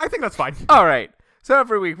 Yeah, I think that's fine. All right. So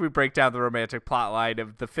every week we break down the romantic plotline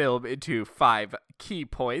of the film into 5 key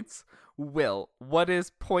points. Will, what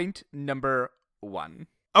is point number 1?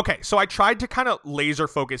 Okay, so I tried to kind of laser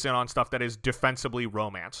focus in on stuff that is defensively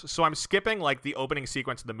romance. So I'm skipping, like, the opening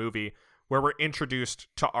sequence of the movie where we're introduced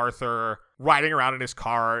to Arthur riding around in his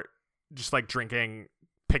car, just, like, drinking,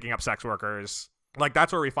 picking up sex workers. Like,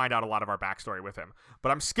 that's where we find out a lot of our backstory with him.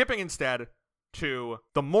 But I'm skipping instead to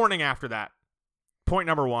the morning after that. Point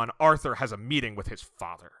number 1, Arthur has a meeting with his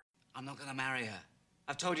father. I'm not going to marry her.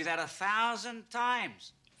 I've told you that 1,000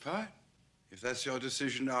 times. Fine. If that's your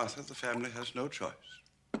decision, Arthur, the family has no choice.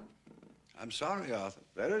 I'm sorry, Arthur.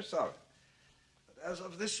 Very sorry. But as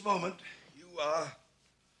of this moment, you are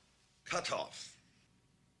cut off.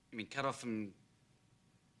 You mean cut off from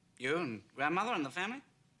you and grandmother and the family?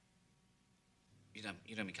 You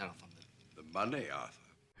don't mean cut off from The money, Arthur.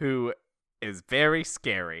 Who is very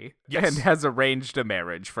scary Yes. and has arranged a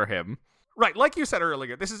marriage for him. Right, like you said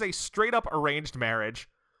earlier, this is a straight-up arranged marriage.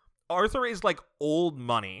 Arthur is, like, old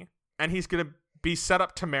money, and he's going to be set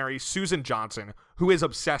up to marry Susan Johnson, who is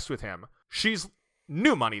obsessed with him. She's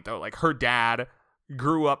new money, though. Like, her dad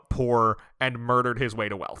grew up poor and murdered his way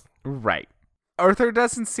to wealth. Right. Arthur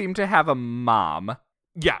doesn't seem to have a mom.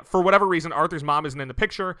 Yeah, for whatever reason, Arthur's mom isn't in the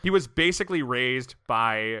picture. He was basically raised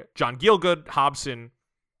by John Gielgud Hobson,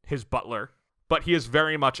 his butler, but he is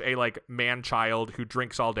very much a, like, man-child who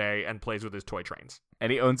drinks all day and plays with his toy trains.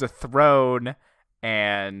 And he owns a throne,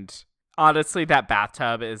 and honestly, that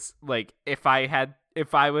bathtub is, like, if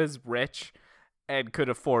I was rich and could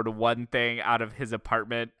afford one thing out of his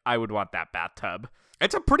apartment, I would want that bathtub.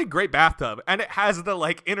 It's a pretty great bathtub, and it has the,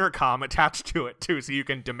 like, intercom attached to it, too, so you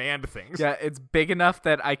can demand things. Yeah, it's big enough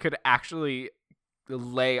that I could actually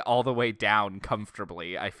lay all the way down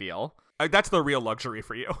comfortably, I feel. That's the real luxury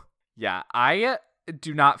for you. Yeah, I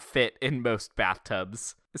do not fit in most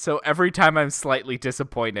bathtubs, so every time I'm slightly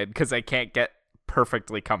disappointed because I can't get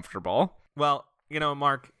perfectly comfortable. Well, you know,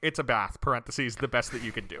 Mark, it's a bath, parentheses, the best that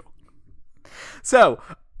you can do. So,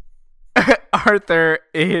 Arthur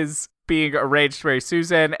is being arranged to marry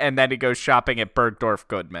Susan, and then he goes shopping at Bergdorf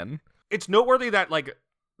Goodman. It's noteworthy that, like,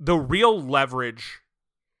 the real leverage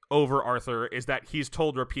over Arthur is that he's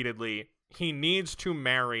told repeatedly he needs to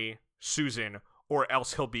marry Susan or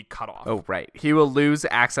else he'll be cut off. Oh, right. He will lose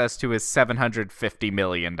access to his $750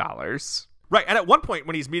 million. Right, and at one point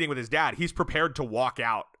when he's meeting with his dad, he's prepared to walk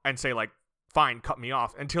out and say, like, fine, cut me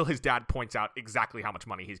off, until his dad points out exactly how much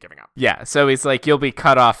money he's giving up. Yeah, so he's like, you'll be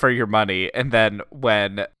cut off for your money, and then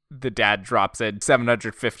when the dad drops in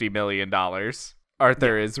 $750 million,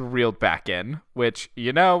 Arthur is reeled back in, which,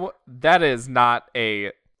 you know, that is not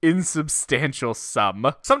a insubstantial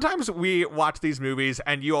sum. Sometimes we watch these movies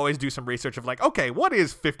and you always do some research of like, okay, what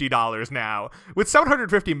is $50 now? With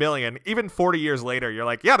 $750 million, even 40 years later, you're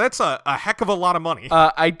like, yeah, that's a heck of a lot of money.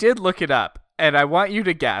 I did look it up, and I want you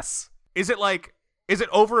to guess. Is it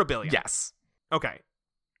over $1 billion? Yes. Okay.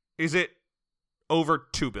 Is it over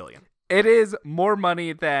 $2 billion? It is more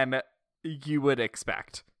money than you would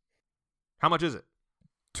expect. How much is it?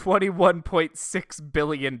 $21.6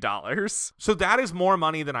 billion. So that is more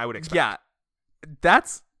money than I would expect. Yeah.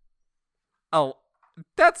 That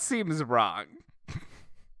seems wrong.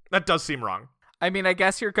 That does seem wrong. I mean, I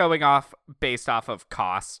guess you're going based off of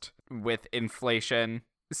cost with inflation.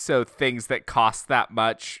 So things that cost that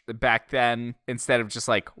much back then instead of just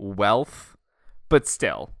like wealth. But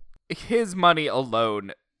still, his money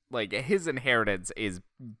alone, like his inheritance, is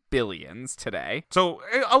billions today. So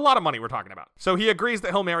a lot of money we're talking about. So he agrees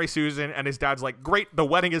that he'll marry Susan, and his dad's like, great, the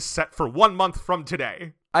wedding is set for 1 month from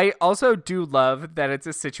today. I also do love that it's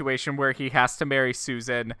a situation where he has to marry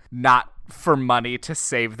Susan not for money to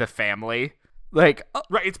save the family. Like,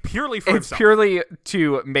 right, it's purely for himself. It's purely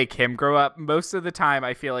to make him grow up. Most of the time,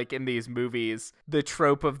 I feel like in these movies, the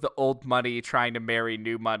trope of the old money trying to marry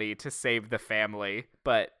new money to save the family.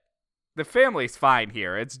 But the family's fine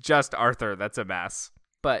here. It's just Arthur that's a mess.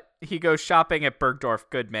 But he goes shopping at Bergdorf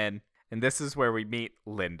Goodman, and this is where we meet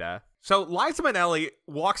Linda. So Liza Minnelli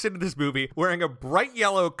walks into this movie wearing a bright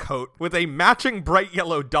yellow coat with a matching bright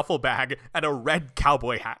yellow duffel bag and a red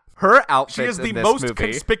cowboy hat. Her outfit She is the in this most movie,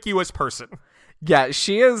 conspicuous person. Yeah,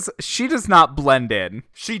 she is. She does not blend in.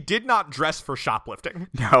 She did not dress for shoplifting.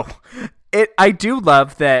 No. I do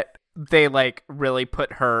love that they like really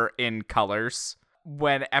put her in colors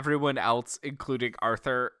when everyone else, including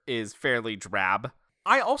Arthur, is fairly drab.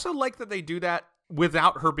 I also like that they do that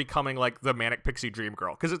without her becoming like the manic pixie dream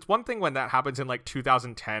girl, because it's one thing when that happens in like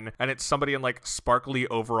 2010 and it's somebody in like sparkly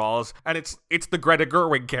overalls and it's the Greta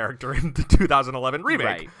Gerwig character in the 2011 remake,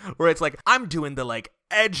 right, where it's like, I'm doing the like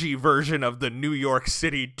edgy version of the New York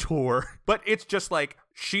City tour, but it's just like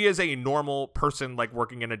she is a normal person like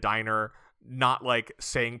working in a diner, not like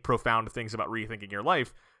saying profound things about rethinking your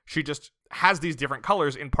life. She just has these different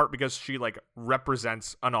colors in part because she like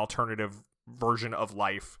represents an alternative version of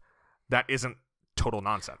life that isn't total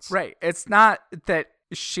nonsense. Right. It's not that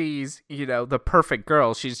she's, the perfect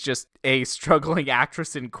girl. She's just a struggling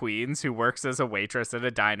actress in Queens who works as a waitress at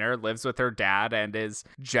a diner, lives with her dad, and is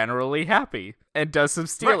generally happy, and does some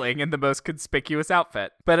stealing in the most conspicuous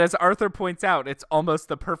outfit. But as Arthur points out, it's almost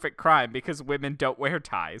the perfect crime because women don't wear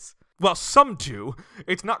ties. Well, some do.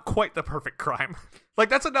 It's not quite the perfect crime. Like,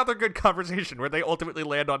 that's another good conversation where they ultimately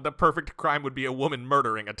land on the perfect crime would be a woman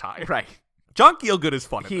murdering a tie. Right. John Gielgud is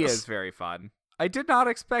fun in He this. is very fun. I did not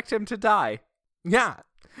expect him to die. Yeah.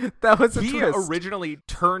 That was a he twist. Originally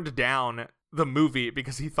turned down the movie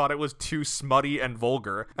because he thought it was too smutty and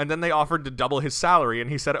vulgar, and then they offered to double his salary, and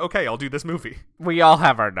he said, okay, I'll do this movie. We all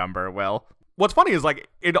have our number, Will. What's funny is, like,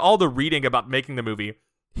 in all the reading about making the movie,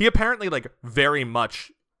 he apparently, like, very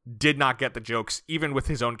much did not get the jokes, even with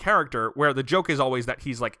his own character, where the joke is always that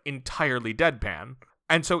he's, like, entirely deadpan.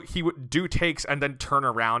 And so he would do takes and then turn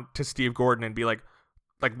around to Steve Gordon and be like,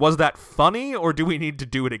 was that funny, or do we need to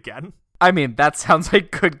do it again? I mean, that sounds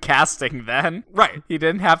like good casting then. Right. He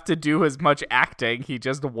didn't have to do as much acting. He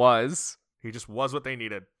just was. He just was what they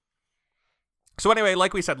needed. So anyway,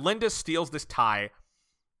 like we said, Linda steals this tie,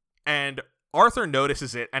 and Arthur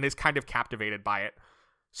notices it and is kind of captivated by it.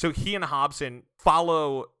 So he and Hobson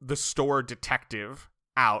follow the store detective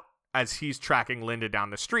out as he's tracking Linda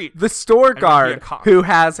down the street. The store guard who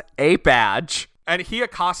has a badge. And he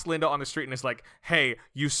accosts Linda on the street and is like, hey,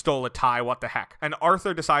 you stole a tie, what the heck? And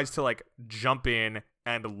Arthur decides to like jump in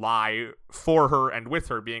and lie for her and with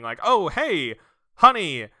her, being like, oh, hey,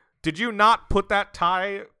 honey, did you not put that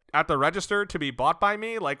tie at the register to be bought by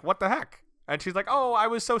me? Like, what the heck? And she's like, oh, I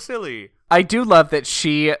was so silly. I do love that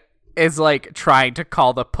she is like trying to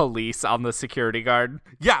call the police on the security guard.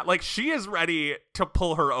 Yeah, like she is ready to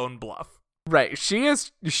pull her own bluff. Right. She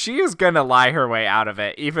is gonna lie her way out of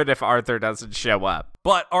it, even if Arthur doesn't show up.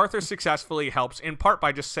 But Arthur successfully helps, in part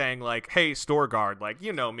by just saying, like, hey, store guard, like,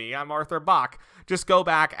 you know me, I'm Arthur Bach. Just go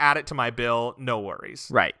back, add it to my bill, no worries.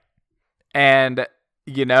 Right. And,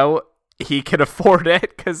 you know, he can afford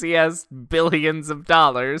it because he has billions of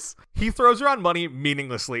dollars. He throws around money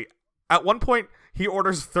meaninglessly. At one point, he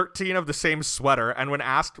orders 13 of the same sweater, and when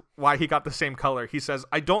asked why he got the same color, he says,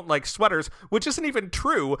 I don't like sweaters, which isn't even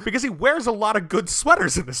true, because he wears a lot of good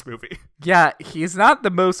sweaters in this movie. Yeah, he's not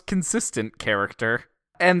the most consistent character.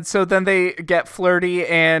 And so then they get flirty,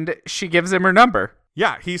 and she gives him her number.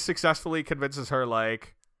 Yeah, he successfully convinces her,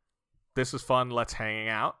 like, this is fun, let's hang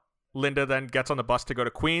out. Linda then gets on the bus to go to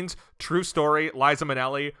Queens. True story, Liza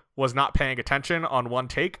Minnelli was not paying attention on one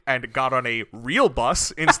take and got on a real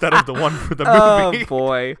bus instead of the one for the movie. Oh,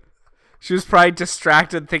 boy. She was probably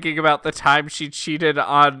distracted thinking about the time she cheated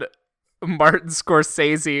on Martin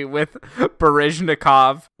Scorsese with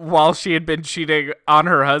Baryshnikov while she had been cheating on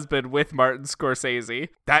her husband with Martin Scorsese.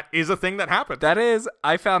 That is a thing that happened.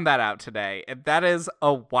 I found that out today, and that is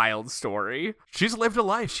a wild story. She's lived a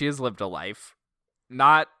life. She has lived a life.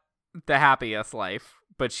 Not the happiest life,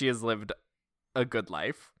 but she has lived a good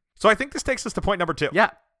life. So I think this takes us to point number 2.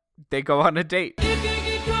 Yeah, they go on a date.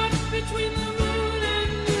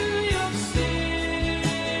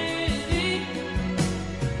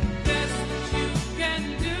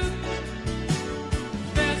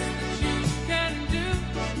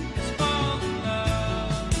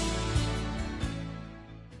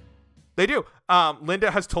 They do.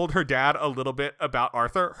 Linda has told her dad a little bit about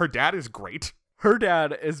Arthur. Her dad is great. Her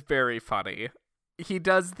dad is very funny. He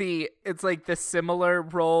does it's like the similar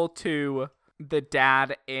role to the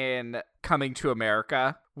dad in Coming to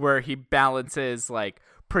America, where he balances like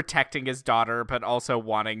protecting his daughter, but also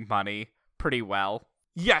wanting money pretty well.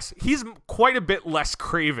 Yes, he's quite a bit less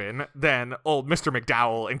craven than old Mr.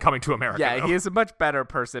 McDowell in Coming to America. Yeah, though. he is a much better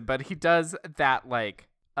person, but he does that like,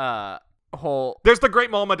 whole There's the great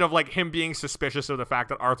moment of like him being suspicious of the fact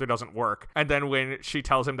that Arthur doesn't work, and then when she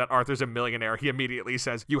tells him that Arthur's a millionaire, he immediately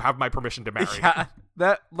says, you have my permission to marry. Yeah,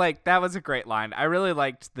 that was a great line. I really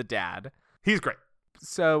liked the dad. He's great.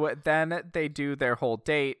 So then they do their whole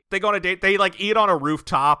date. They go on a date. They like eat on a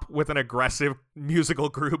rooftop with an aggressive musical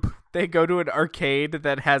group. They go to an arcade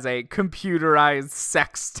that has a computerized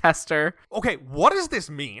sex tester. Okay, what does this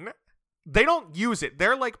mean? They don't use it.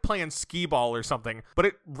 They're like playing skee-ball or something,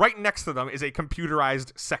 but right next to them is a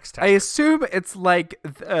computerized sex tester. I assume it's like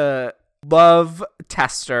the love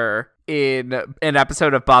tester in an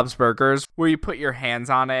episode of Bob's Burgers where you put your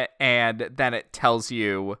hands on it and then it tells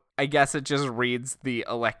you, I guess it just reads the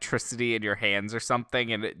electricity in your hands or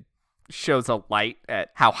something, and it shows a light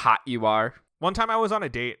at how hot you are. One time I was on a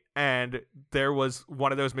date and there was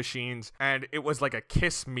one of those machines and it was like a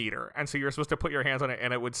kiss meter. And so you're supposed to put your hands on it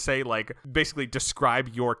and it would say like, basically describe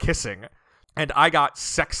your kissing. And I got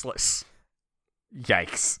sexless.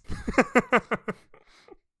 Yikes.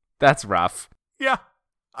 That's rough. Yeah.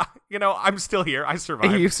 You know, I'm still here. I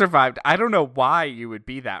survived. You survived. I don't know why you would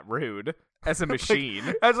be that rude as a machine.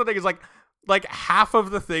 Like, that's the thing is like half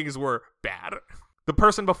of the things were bad. The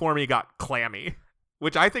person before me got clammy,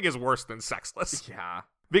 which I think is worse than sexless. Yeah.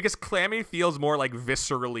 Because clammy feels more like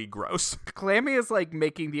viscerally gross. Clammy is like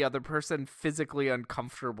making the other person physically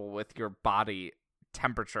uncomfortable with your body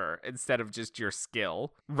temperature instead of just your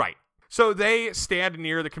skill. Right. So they stand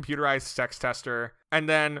near the computerized sex tester, and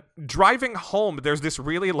then driving home, there's this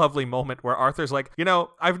really lovely moment where Arthur's like, you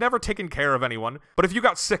know, I've never taken care of anyone, but if you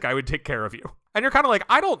got sick, I would take care of you. And you're kind of like,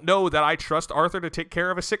 I don't know that I trust Arthur to take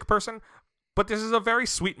care of a sick person, but this is a very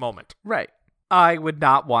sweet moment. Right. I would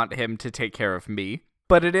not want him to take care of me,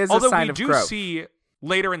 but it is a sign of growth. Although we do see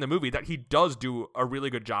later in the movie that he does do a really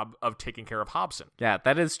good job of taking care of Hobson. Yeah,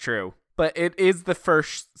 that is true. But it is the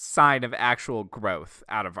first sign of actual growth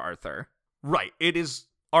out of Arthur. Right. It is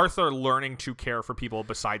Arthur learning to care for people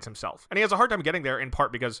besides himself. And he has a hard time getting there in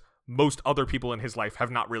part because most other people in his life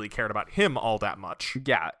have not really cared about him all that much.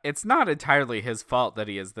 Yeah, it's not entirely his fault that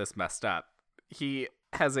he is this messed up. He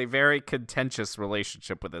has a very contentious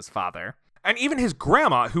relationship with his father. And even his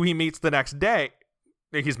grandma, who he meets the next day,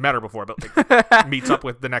 he's met her before, but like, meets up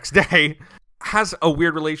with the next day, has a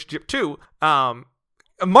weird relationship too.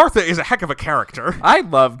 Martha is a heck of a character. I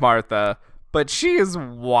love Martha, but she is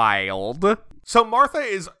wild. So Martha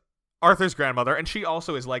is Arthur's grandmother, and she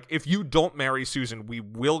also is like, if you don't marry Susan, we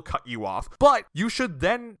will cut you off. But you should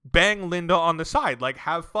then bang Linda on the side. Like,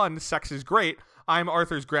 have fun. Sex is great. I'm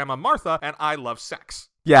Arthur's grandma Martha, and I love sex.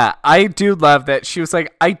 Yeah, I do love that she was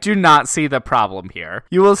like, I do not see the problem here.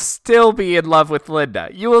 You will still be in love with Linda.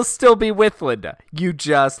 You will still be with Linda. You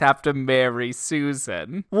just have to marry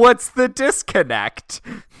Susan. What's the disconnect?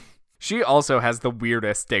 She also has the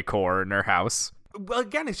weirdest decor in her house. Well,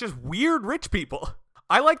 again, it's just weird rich people.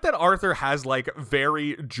 I like that Arthur has, like,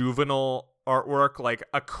 very juvenile artwork, like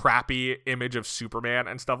a crappy image of Superman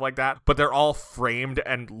and stuff like that, but they're all framed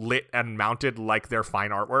and lit and mounted like they're fine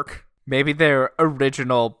artwork. Maybe they're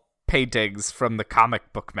original paintings from the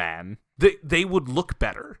comic book man. They would look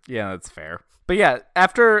better. Yeah, that's fair. But yeah,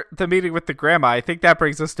 after the meeting with the grandma, I think that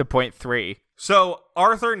brings us to point 3. So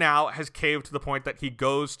Arthur now has caved to the point that he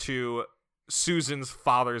goes to Susan's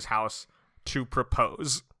father's house to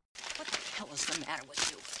propose. What the hell is the matter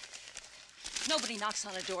with you? Nobody knocks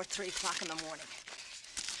on a door at 3 o'clock in the morning.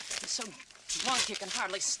 You're so drunk you can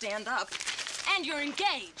hardly stand up. And you're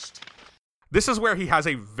engaged. This is where he has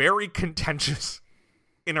a very contentious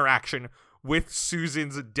interaction with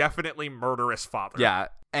Susan's definitely murderous father. Yeah,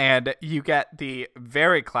 and you get the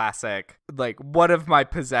very classic, like, one of my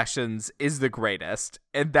possessions is the greatest,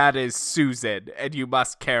 and that is Susan, and you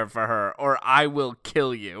must care for her, or I will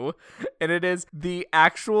kill you. And it is the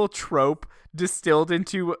actual trope distilled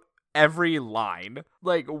into every line,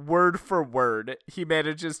 like, word for word. He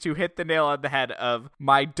manages to hit the nail on the head of,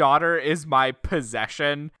 my daughter is my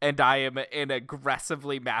possession, and I am an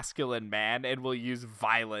aggressively masculine man and will use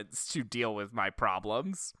violence to deal with my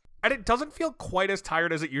problems. And it doesn't feel quite as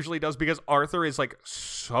tired as it usually does because Arthur is, like,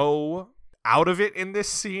 so out of it in this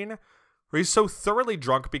scene, where he's so thoroughly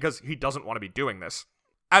drunk because he doesn't want to be doing this.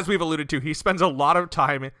 As we've alluded to, he spends a lot of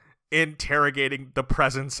time interrogating the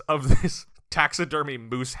presence of this taxidermy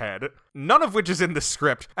moose head, none of which is in the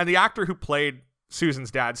script, and the actor who played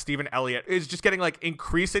Susan's dad, Stephen Elliott, is just getting, like,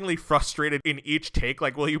 increasingly frustrated in each take,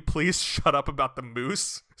 like, will you please shut up about the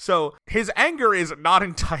moose? So his anger is not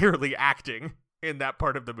entirely acting in that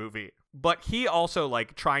part of the movie, but he also,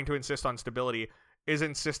 like, trying to insist on stability, is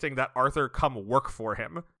insisting that Arthur come work for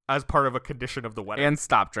him as part of a condition of the wedding. And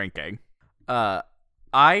stop drinking.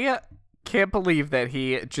 I can't believe that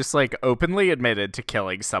he just, like, openly admitted to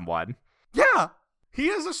killing someone. Yeah, he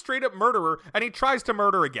is a straight up murderer, and he tries to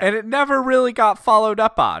murder again. And it never really got followed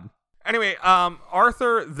up on. Anyway,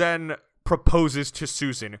 Arthur then proposes to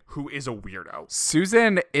Susan, who is a weirdo.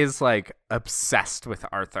 Susan is, like, obsessed with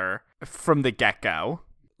Arthur from the get-go.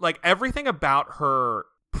 Like, everything about her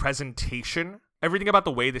presentation, everything about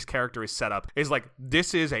the way this character is set up is like,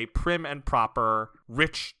 this is a prim and proper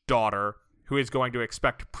rich daughter who is going to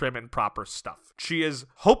expect prim and proper stuff. She is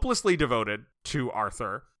hopelessly devoted to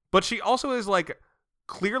Arthur, but she also is, like,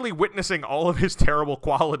 clearly witnessing all of his terrible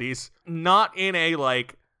qualities, not in a,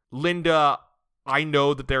 like, Linda, I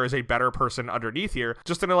know that there is a better person underneath here,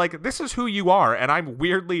 just in a, like, this is who you are, and I'm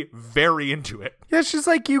weirdly very into it. Yeah, she's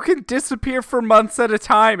like, you can disappear for months at a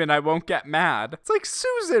time and I won't get mad. It's like,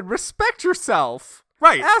 Susan, respect yourself.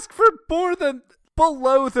 Right. Ask for more than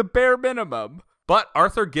below the bare minimum. But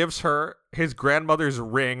Arthur gives her his grandmother's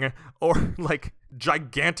ring, or, like,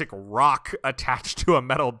 gigantic rock attached to a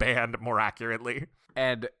metal band, more accurately.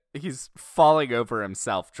 And he's falling over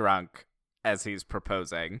himself drunk as he's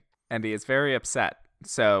proposing, and he is very upset.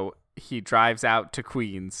 So he drives out to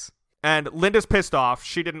Queens. And Linda's pissed off.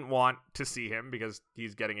 She didn't want to see him because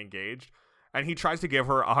he's getting engaged. And he tries to give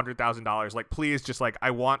her $100,000. Like, please, just, like,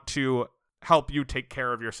 I want to help you take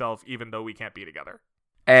care of yourself even though we can't be together.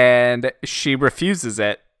 And she refuses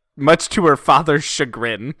it, much to her father's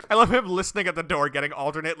chagrin. I love him listening at the door, getting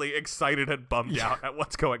alternately excited and bummed out at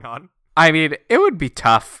what's going on. I mean, it would be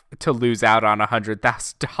tough to lose out on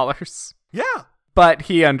 $100,000. Yeah. But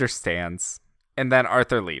he understands. And then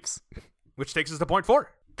Arthur leaves. Which takes us to point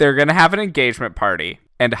 4. They're going to have an engagement party.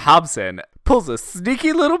 And Hobson pulls a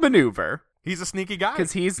sneaky little maneuver. He's a sneaky guy.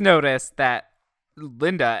 Because he's noticed that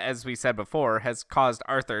Linda, as we said before, has caused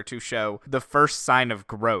Arthur to show the first sign of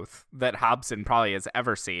growth that Hobson probably has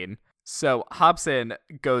ever seen. So Hobson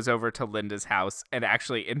goes over to Linda's house and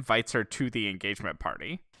actually invites her to the engagement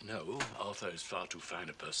party. No, Arthur is far too fine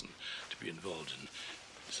a person to be involved in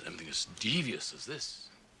something as devious as this.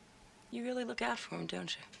 You really look out for him,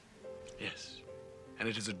 don't you? Yes, and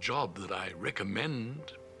it is a job that I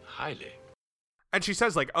recommend highly. And she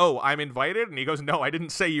says, like, oh, I'm invited? And he goes, no, I didn't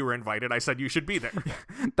say you were invited. I said you should be there.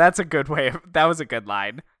 That's a good way. That was a good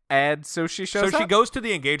line. And so she shows up. So she goes to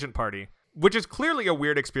the engagement party, which is clearly a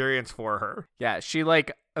weird experience for her. Yeah, she,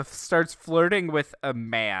 like, starts flirting with a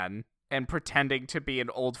man and pretending to be an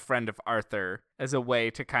old friend of Arthur as a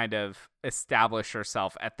way to kind of establish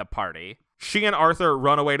herself at the party. She and Arthur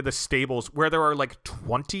run away to the stables where there are like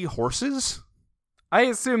 20 horses. I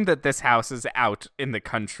assume that this house is out in the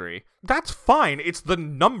country. That's fine. It's the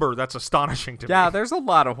number that's astonishing to me. Yeah, there's a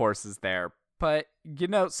lot of horses there, but,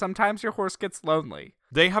 sometimes your horse gets lonely.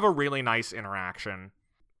 They have a really nice interaction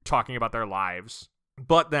talking about their lives.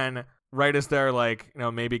 But then, right as they're like,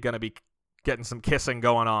 maybe going to be getting some kissing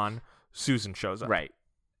going on, Susan shows up. Right.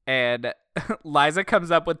 And Liza comes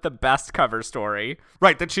up with the best cover story.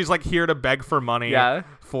 Right, that she's like here to beg for money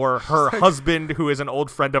for her husband, who is an old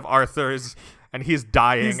friend of Arthur's, and he's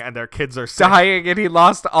dying, and their kids are sick. Dying, and he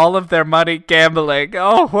lost all of their money gambling.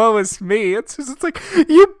 Oh, woe is me. It's like,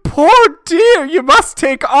 you poor dear, you must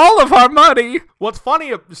take all of our money. What's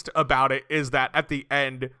funny about it is that at the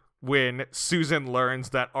end, when Susan learns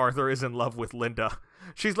that Arthur is in love with Linda,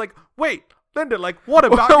 she's like, wait, Linda, like, what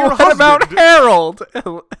about your husband? What about Harold?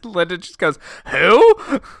 And Linda just goes,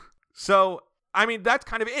 who? So, I mean, that's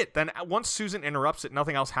kind of it. Then once Susan interrupts it,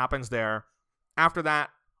 nothing else happens there. After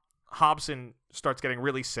that, Hobson starts getting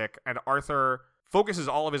really sick, and Arthur focuses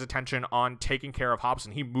all of his attention on taking care of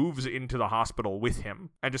Hobson. He moves into the hospital with him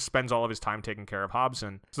and just spends all of his time taking care of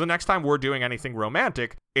Hobson. So the next time we're doing anything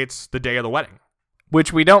romantic, it's the day of the wedding.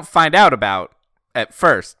 Which we don't find out about at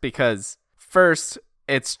first, because first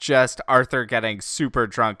it's just Arthur getting super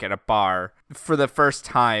drunk at a bar for the first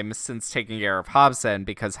time since taking care of Hobson,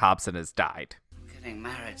 because Hobson has died. Getting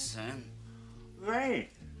married soon. Great.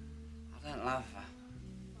 I don't love her.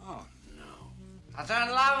 Oh, I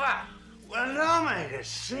don't love her. well, don't make a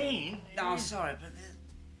scene. No, I'm sorry, but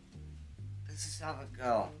this is other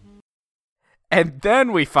girl. And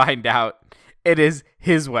then we find out it is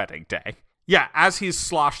his wedding day. Yeah, as he's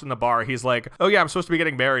sloshed in the bar, he's like, oh yeah, I'm supposed to be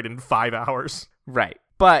getting married in 5 hours. Right.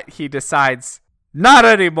 But he decides, not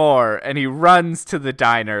anymore, and he runs to the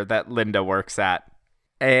diner that Linda works at.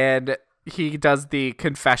 And he does the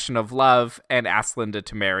confession of love and asks Linda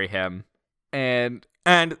to marry him. And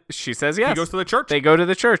she says yes. He goes to the church. They go to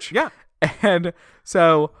the church. Yeah. And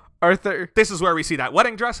so Arthur... This is where we see that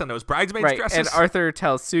wedding dress and those bridesmaids dresses. And Arthur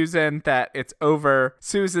tells Susan that it's over.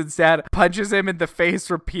 Susan's dad punches him in the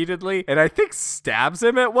face repeatedly, and I think stabs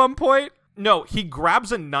him at one point. No, he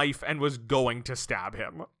grabs a knife and was going to stab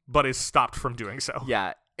him, but is stopped from doing so.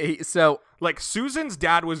 Yeah. So like, Susan's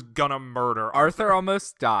dad was gonna murder Arthur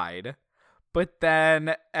almost died, but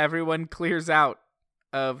then everyone clears out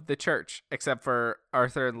of the church except for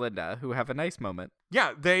Arthur and Linda, who have a nice moment.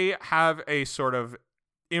 Yeah, they have a sort of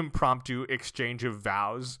impromptu exchange of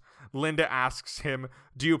vows. Linda asks him,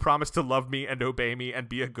 do you promise to love me and obey me and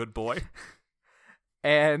be a good boy?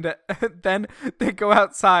 And then they go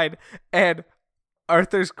outside, and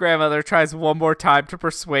Arthur's grandmother tries one more time to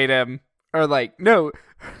persuade him. Or like, no,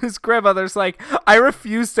 his grandmother's like, I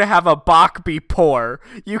refuse to have a Bach be poor.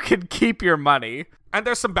 You can keep your money. And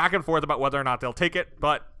there's some back and forth about whether or not they'll take it,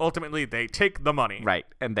 but ultimately they take the money. Right,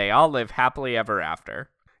 and they all live happily ever after.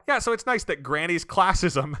 Yeah, so it's nice that Granny's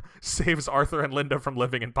classism saves Arthur and Linda from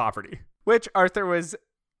living in poverty. Which Arthur was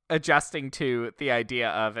adjusting to the idea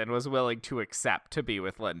of and was willing to accept to be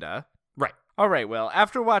with Linda. Right. All right, Will,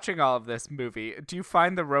 after watching all of this movie, do you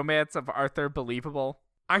find the romance of Arthur believable?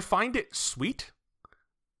 I find it sweet.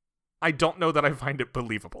 I don't know that I find it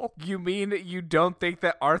believable. You mean you don't think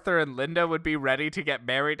that Arthur and Linda would be ready to get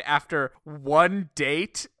married after one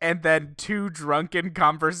date and then 2 drunken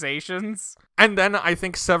conversations? And then I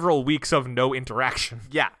think several weeks of no interaction.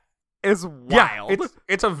 Yeah. Is wild. Yeah,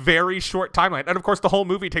 it's a very short timeline. And of course the whole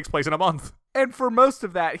movie takes place in a month. And for most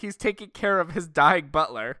of that, he's taking care of his dying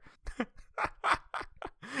butler.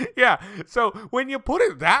 Yeah, so when you put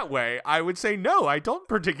it that way, I would say no, I don't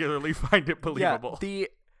particularly find it believable. Yeah,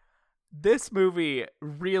 this movie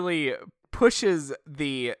really pushes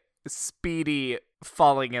the speedy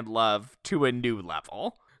falling in love to a new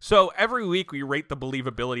level. So every week we rate the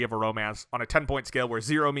believability of a romance on a 10-point scale where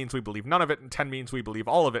 0 means we believe none of it and 10 means we believe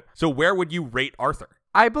all of it. So where would you rate Arthur?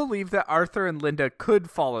 I believe that Arthur and Linda could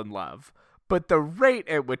fall in love, but the rate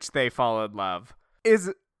at which they fall in love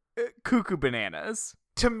is cuckoo bananas.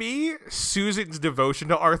 To me, Susan's devotion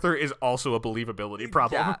to Arthur is also a believability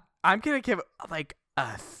problem. Yeah, I'm going to give like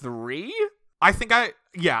a 3?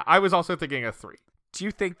 I was also thinking a 3. Do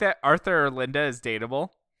you think that Arthur or Linda is dateable?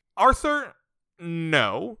 Arthur,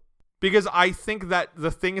 no. Because I think that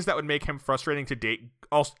the things that would make him frustrating to date,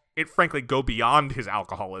 also, it frankly go beyond his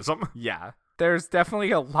alcoholism. Yeah, there's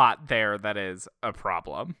definitely a lot there that is a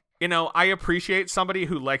problem. You know, I appreciate somebody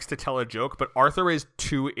who likes to tell a joke, but Arthur is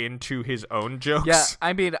too into his own jokes. Yeah,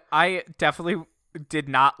 I mean, I definitely did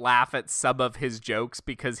not laugh at some of his jokes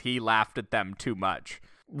because he laughed at them too much.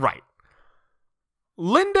 Right.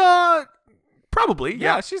 Linda, probably.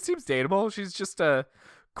 Yeah, she seems dateable. She's just a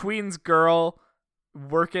Queens girl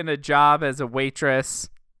working a job as a waitress,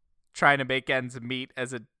 trying to make ends meet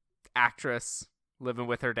as an actress, living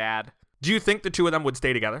with her dad. Do you think the two of them would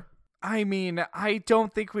stay together? I mean, I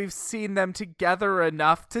don't think we've seen them together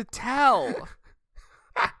enough to tell.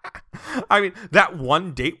 I mean, that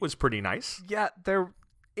one date was pretty nice. Yeah,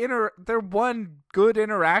 their one good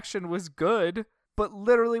interaction was good, but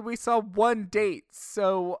literally we saw one date,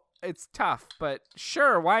 so it's tough. But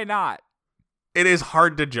sure, why not? It is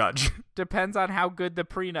hard to judge. Depends on how good the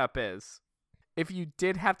prenup is. If you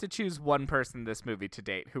did have to choose one person in this movie to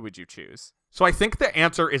date, who would you choose? So I think the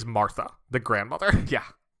answer is Martha, the grandmother. Yeah.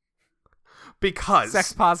 Because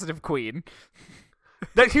sex positive queen.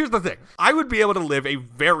 Here's the thing. I would be able to live a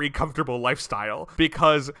very comfortable lifestyle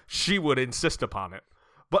because she would insist upon it.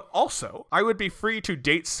 But also, I would be free to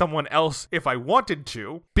date someone else if I wanted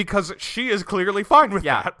to because she is clearly fine with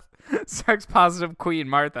that. Sex positive queen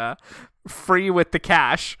Martha. Free with the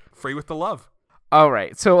cash. Free with the love. All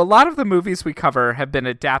right. So a lot of the movies we cover have been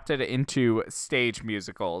adapted into stage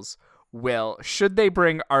musicals. Will, should they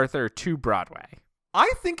bring Arthur to Broadway?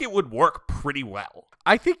 I think it would work pretty well.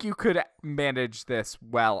 I think you could manage this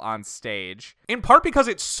well on stage. In part because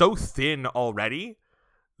it's so thin already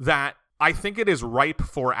that I think it is ripe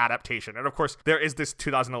for adaptation. And of course, there is this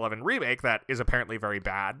 2011 remake that is apparently very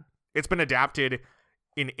bad. It's been adapted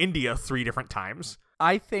in India 3 different times.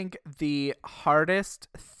 I think the hardest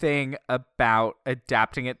thing about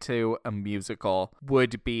adapting it to a musical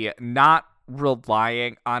would be not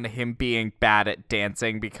relying on him being bad at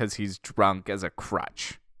dancing because he's drunk as a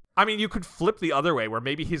crutch. I mean, you could flip the other way where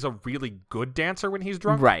maybe he's a really good dancer when he's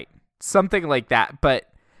drunk. Right. Something like that.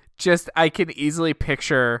 But just, I can easily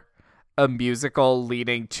picture a musical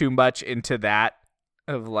leaning too much into that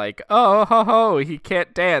of like, oh, ho, ho, he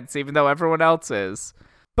can't dance even though everyone else is.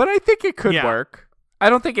 But I think it could work. I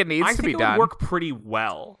don't think it needs to be done. I think it would work pretty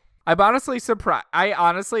well. I'm honestly surprised. I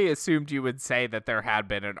honestly assumed you would say that there had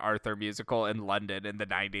been an Arthur musical in London in the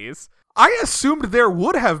 90s. I assumed there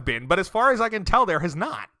would have been, but as far as I can tell, there has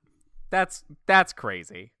not. That's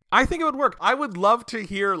crazy. I think it would work. I would love to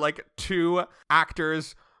hear like 2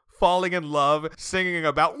 actors falling in love, singing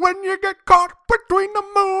about when you get caught between the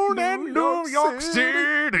moon and New York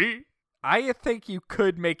City. I think you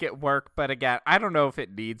could make it work, but again, I don't know if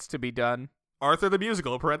it needs to be done. Arthur the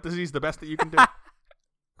musical, parentheses, the best that you can do.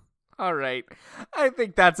 All right. I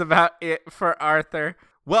think that's about it for Arthur.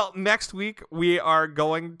 Well, next week we are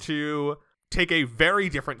going to take a very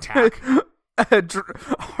different tack. A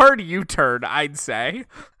hard U-turn, I'd say.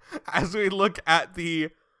 As we look at the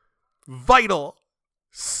vital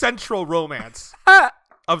central romance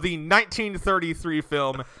of the 1933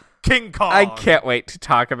 film King Kong. I can't wait to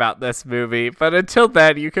talk about this movie, but until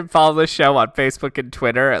then, you can follow the show on Facebook and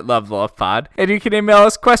Twitter at LoveTheLovePod, and you can email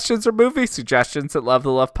us questions or movie suggestions at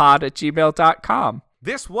lovethelovepod@gmail.com.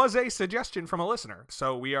 This was a suggestion from a listener,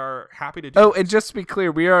 so we are happy to do Oh, and just to be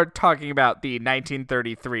clear, we are talking about the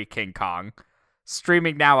 1933 King Kong,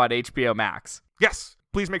 streaming now on HBO Max. Yes.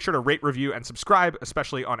 Please make sure to rate, review, and subscribe,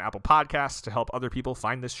 especially on Apple Podcasts, to help other people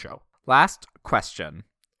find this show. Last question.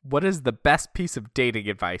 What is the best piece of dating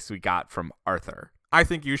advice we got from Arthur? I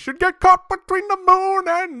think you should get caught between the moon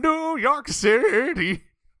and New York City.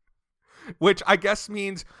 Which I guess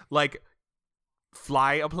means, like,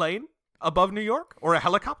 fly a plane above New York? Or a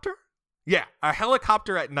helicopter? Yeah, a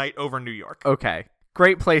helicopter at night over New York. Okay.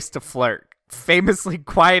 Great place to flirt. Famously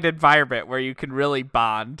quiet environment where you can really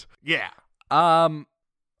bond. Yeah.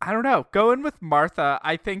 I don't know. Going with Martha,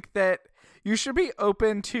 I think that you should be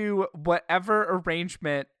open to whatever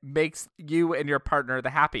arrangement makes you and your partner the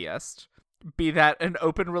happiest. Be that an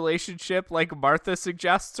open relationship like Martha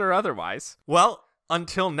suggests or otherwise. Well,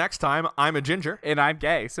 until next time, I'm a ginger. And I'm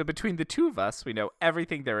gay. So between the two of us, we know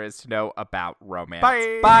everything there is to know about romance.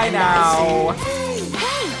 Bye. Bye now. Hey,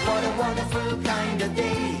 what a wonderful kind of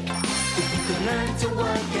day. If you could learn to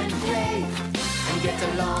work and play and get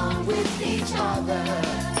along with each other.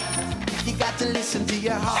 You got to listen to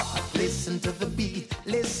your heart, listen to the beat,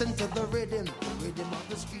 listen to the rhythm.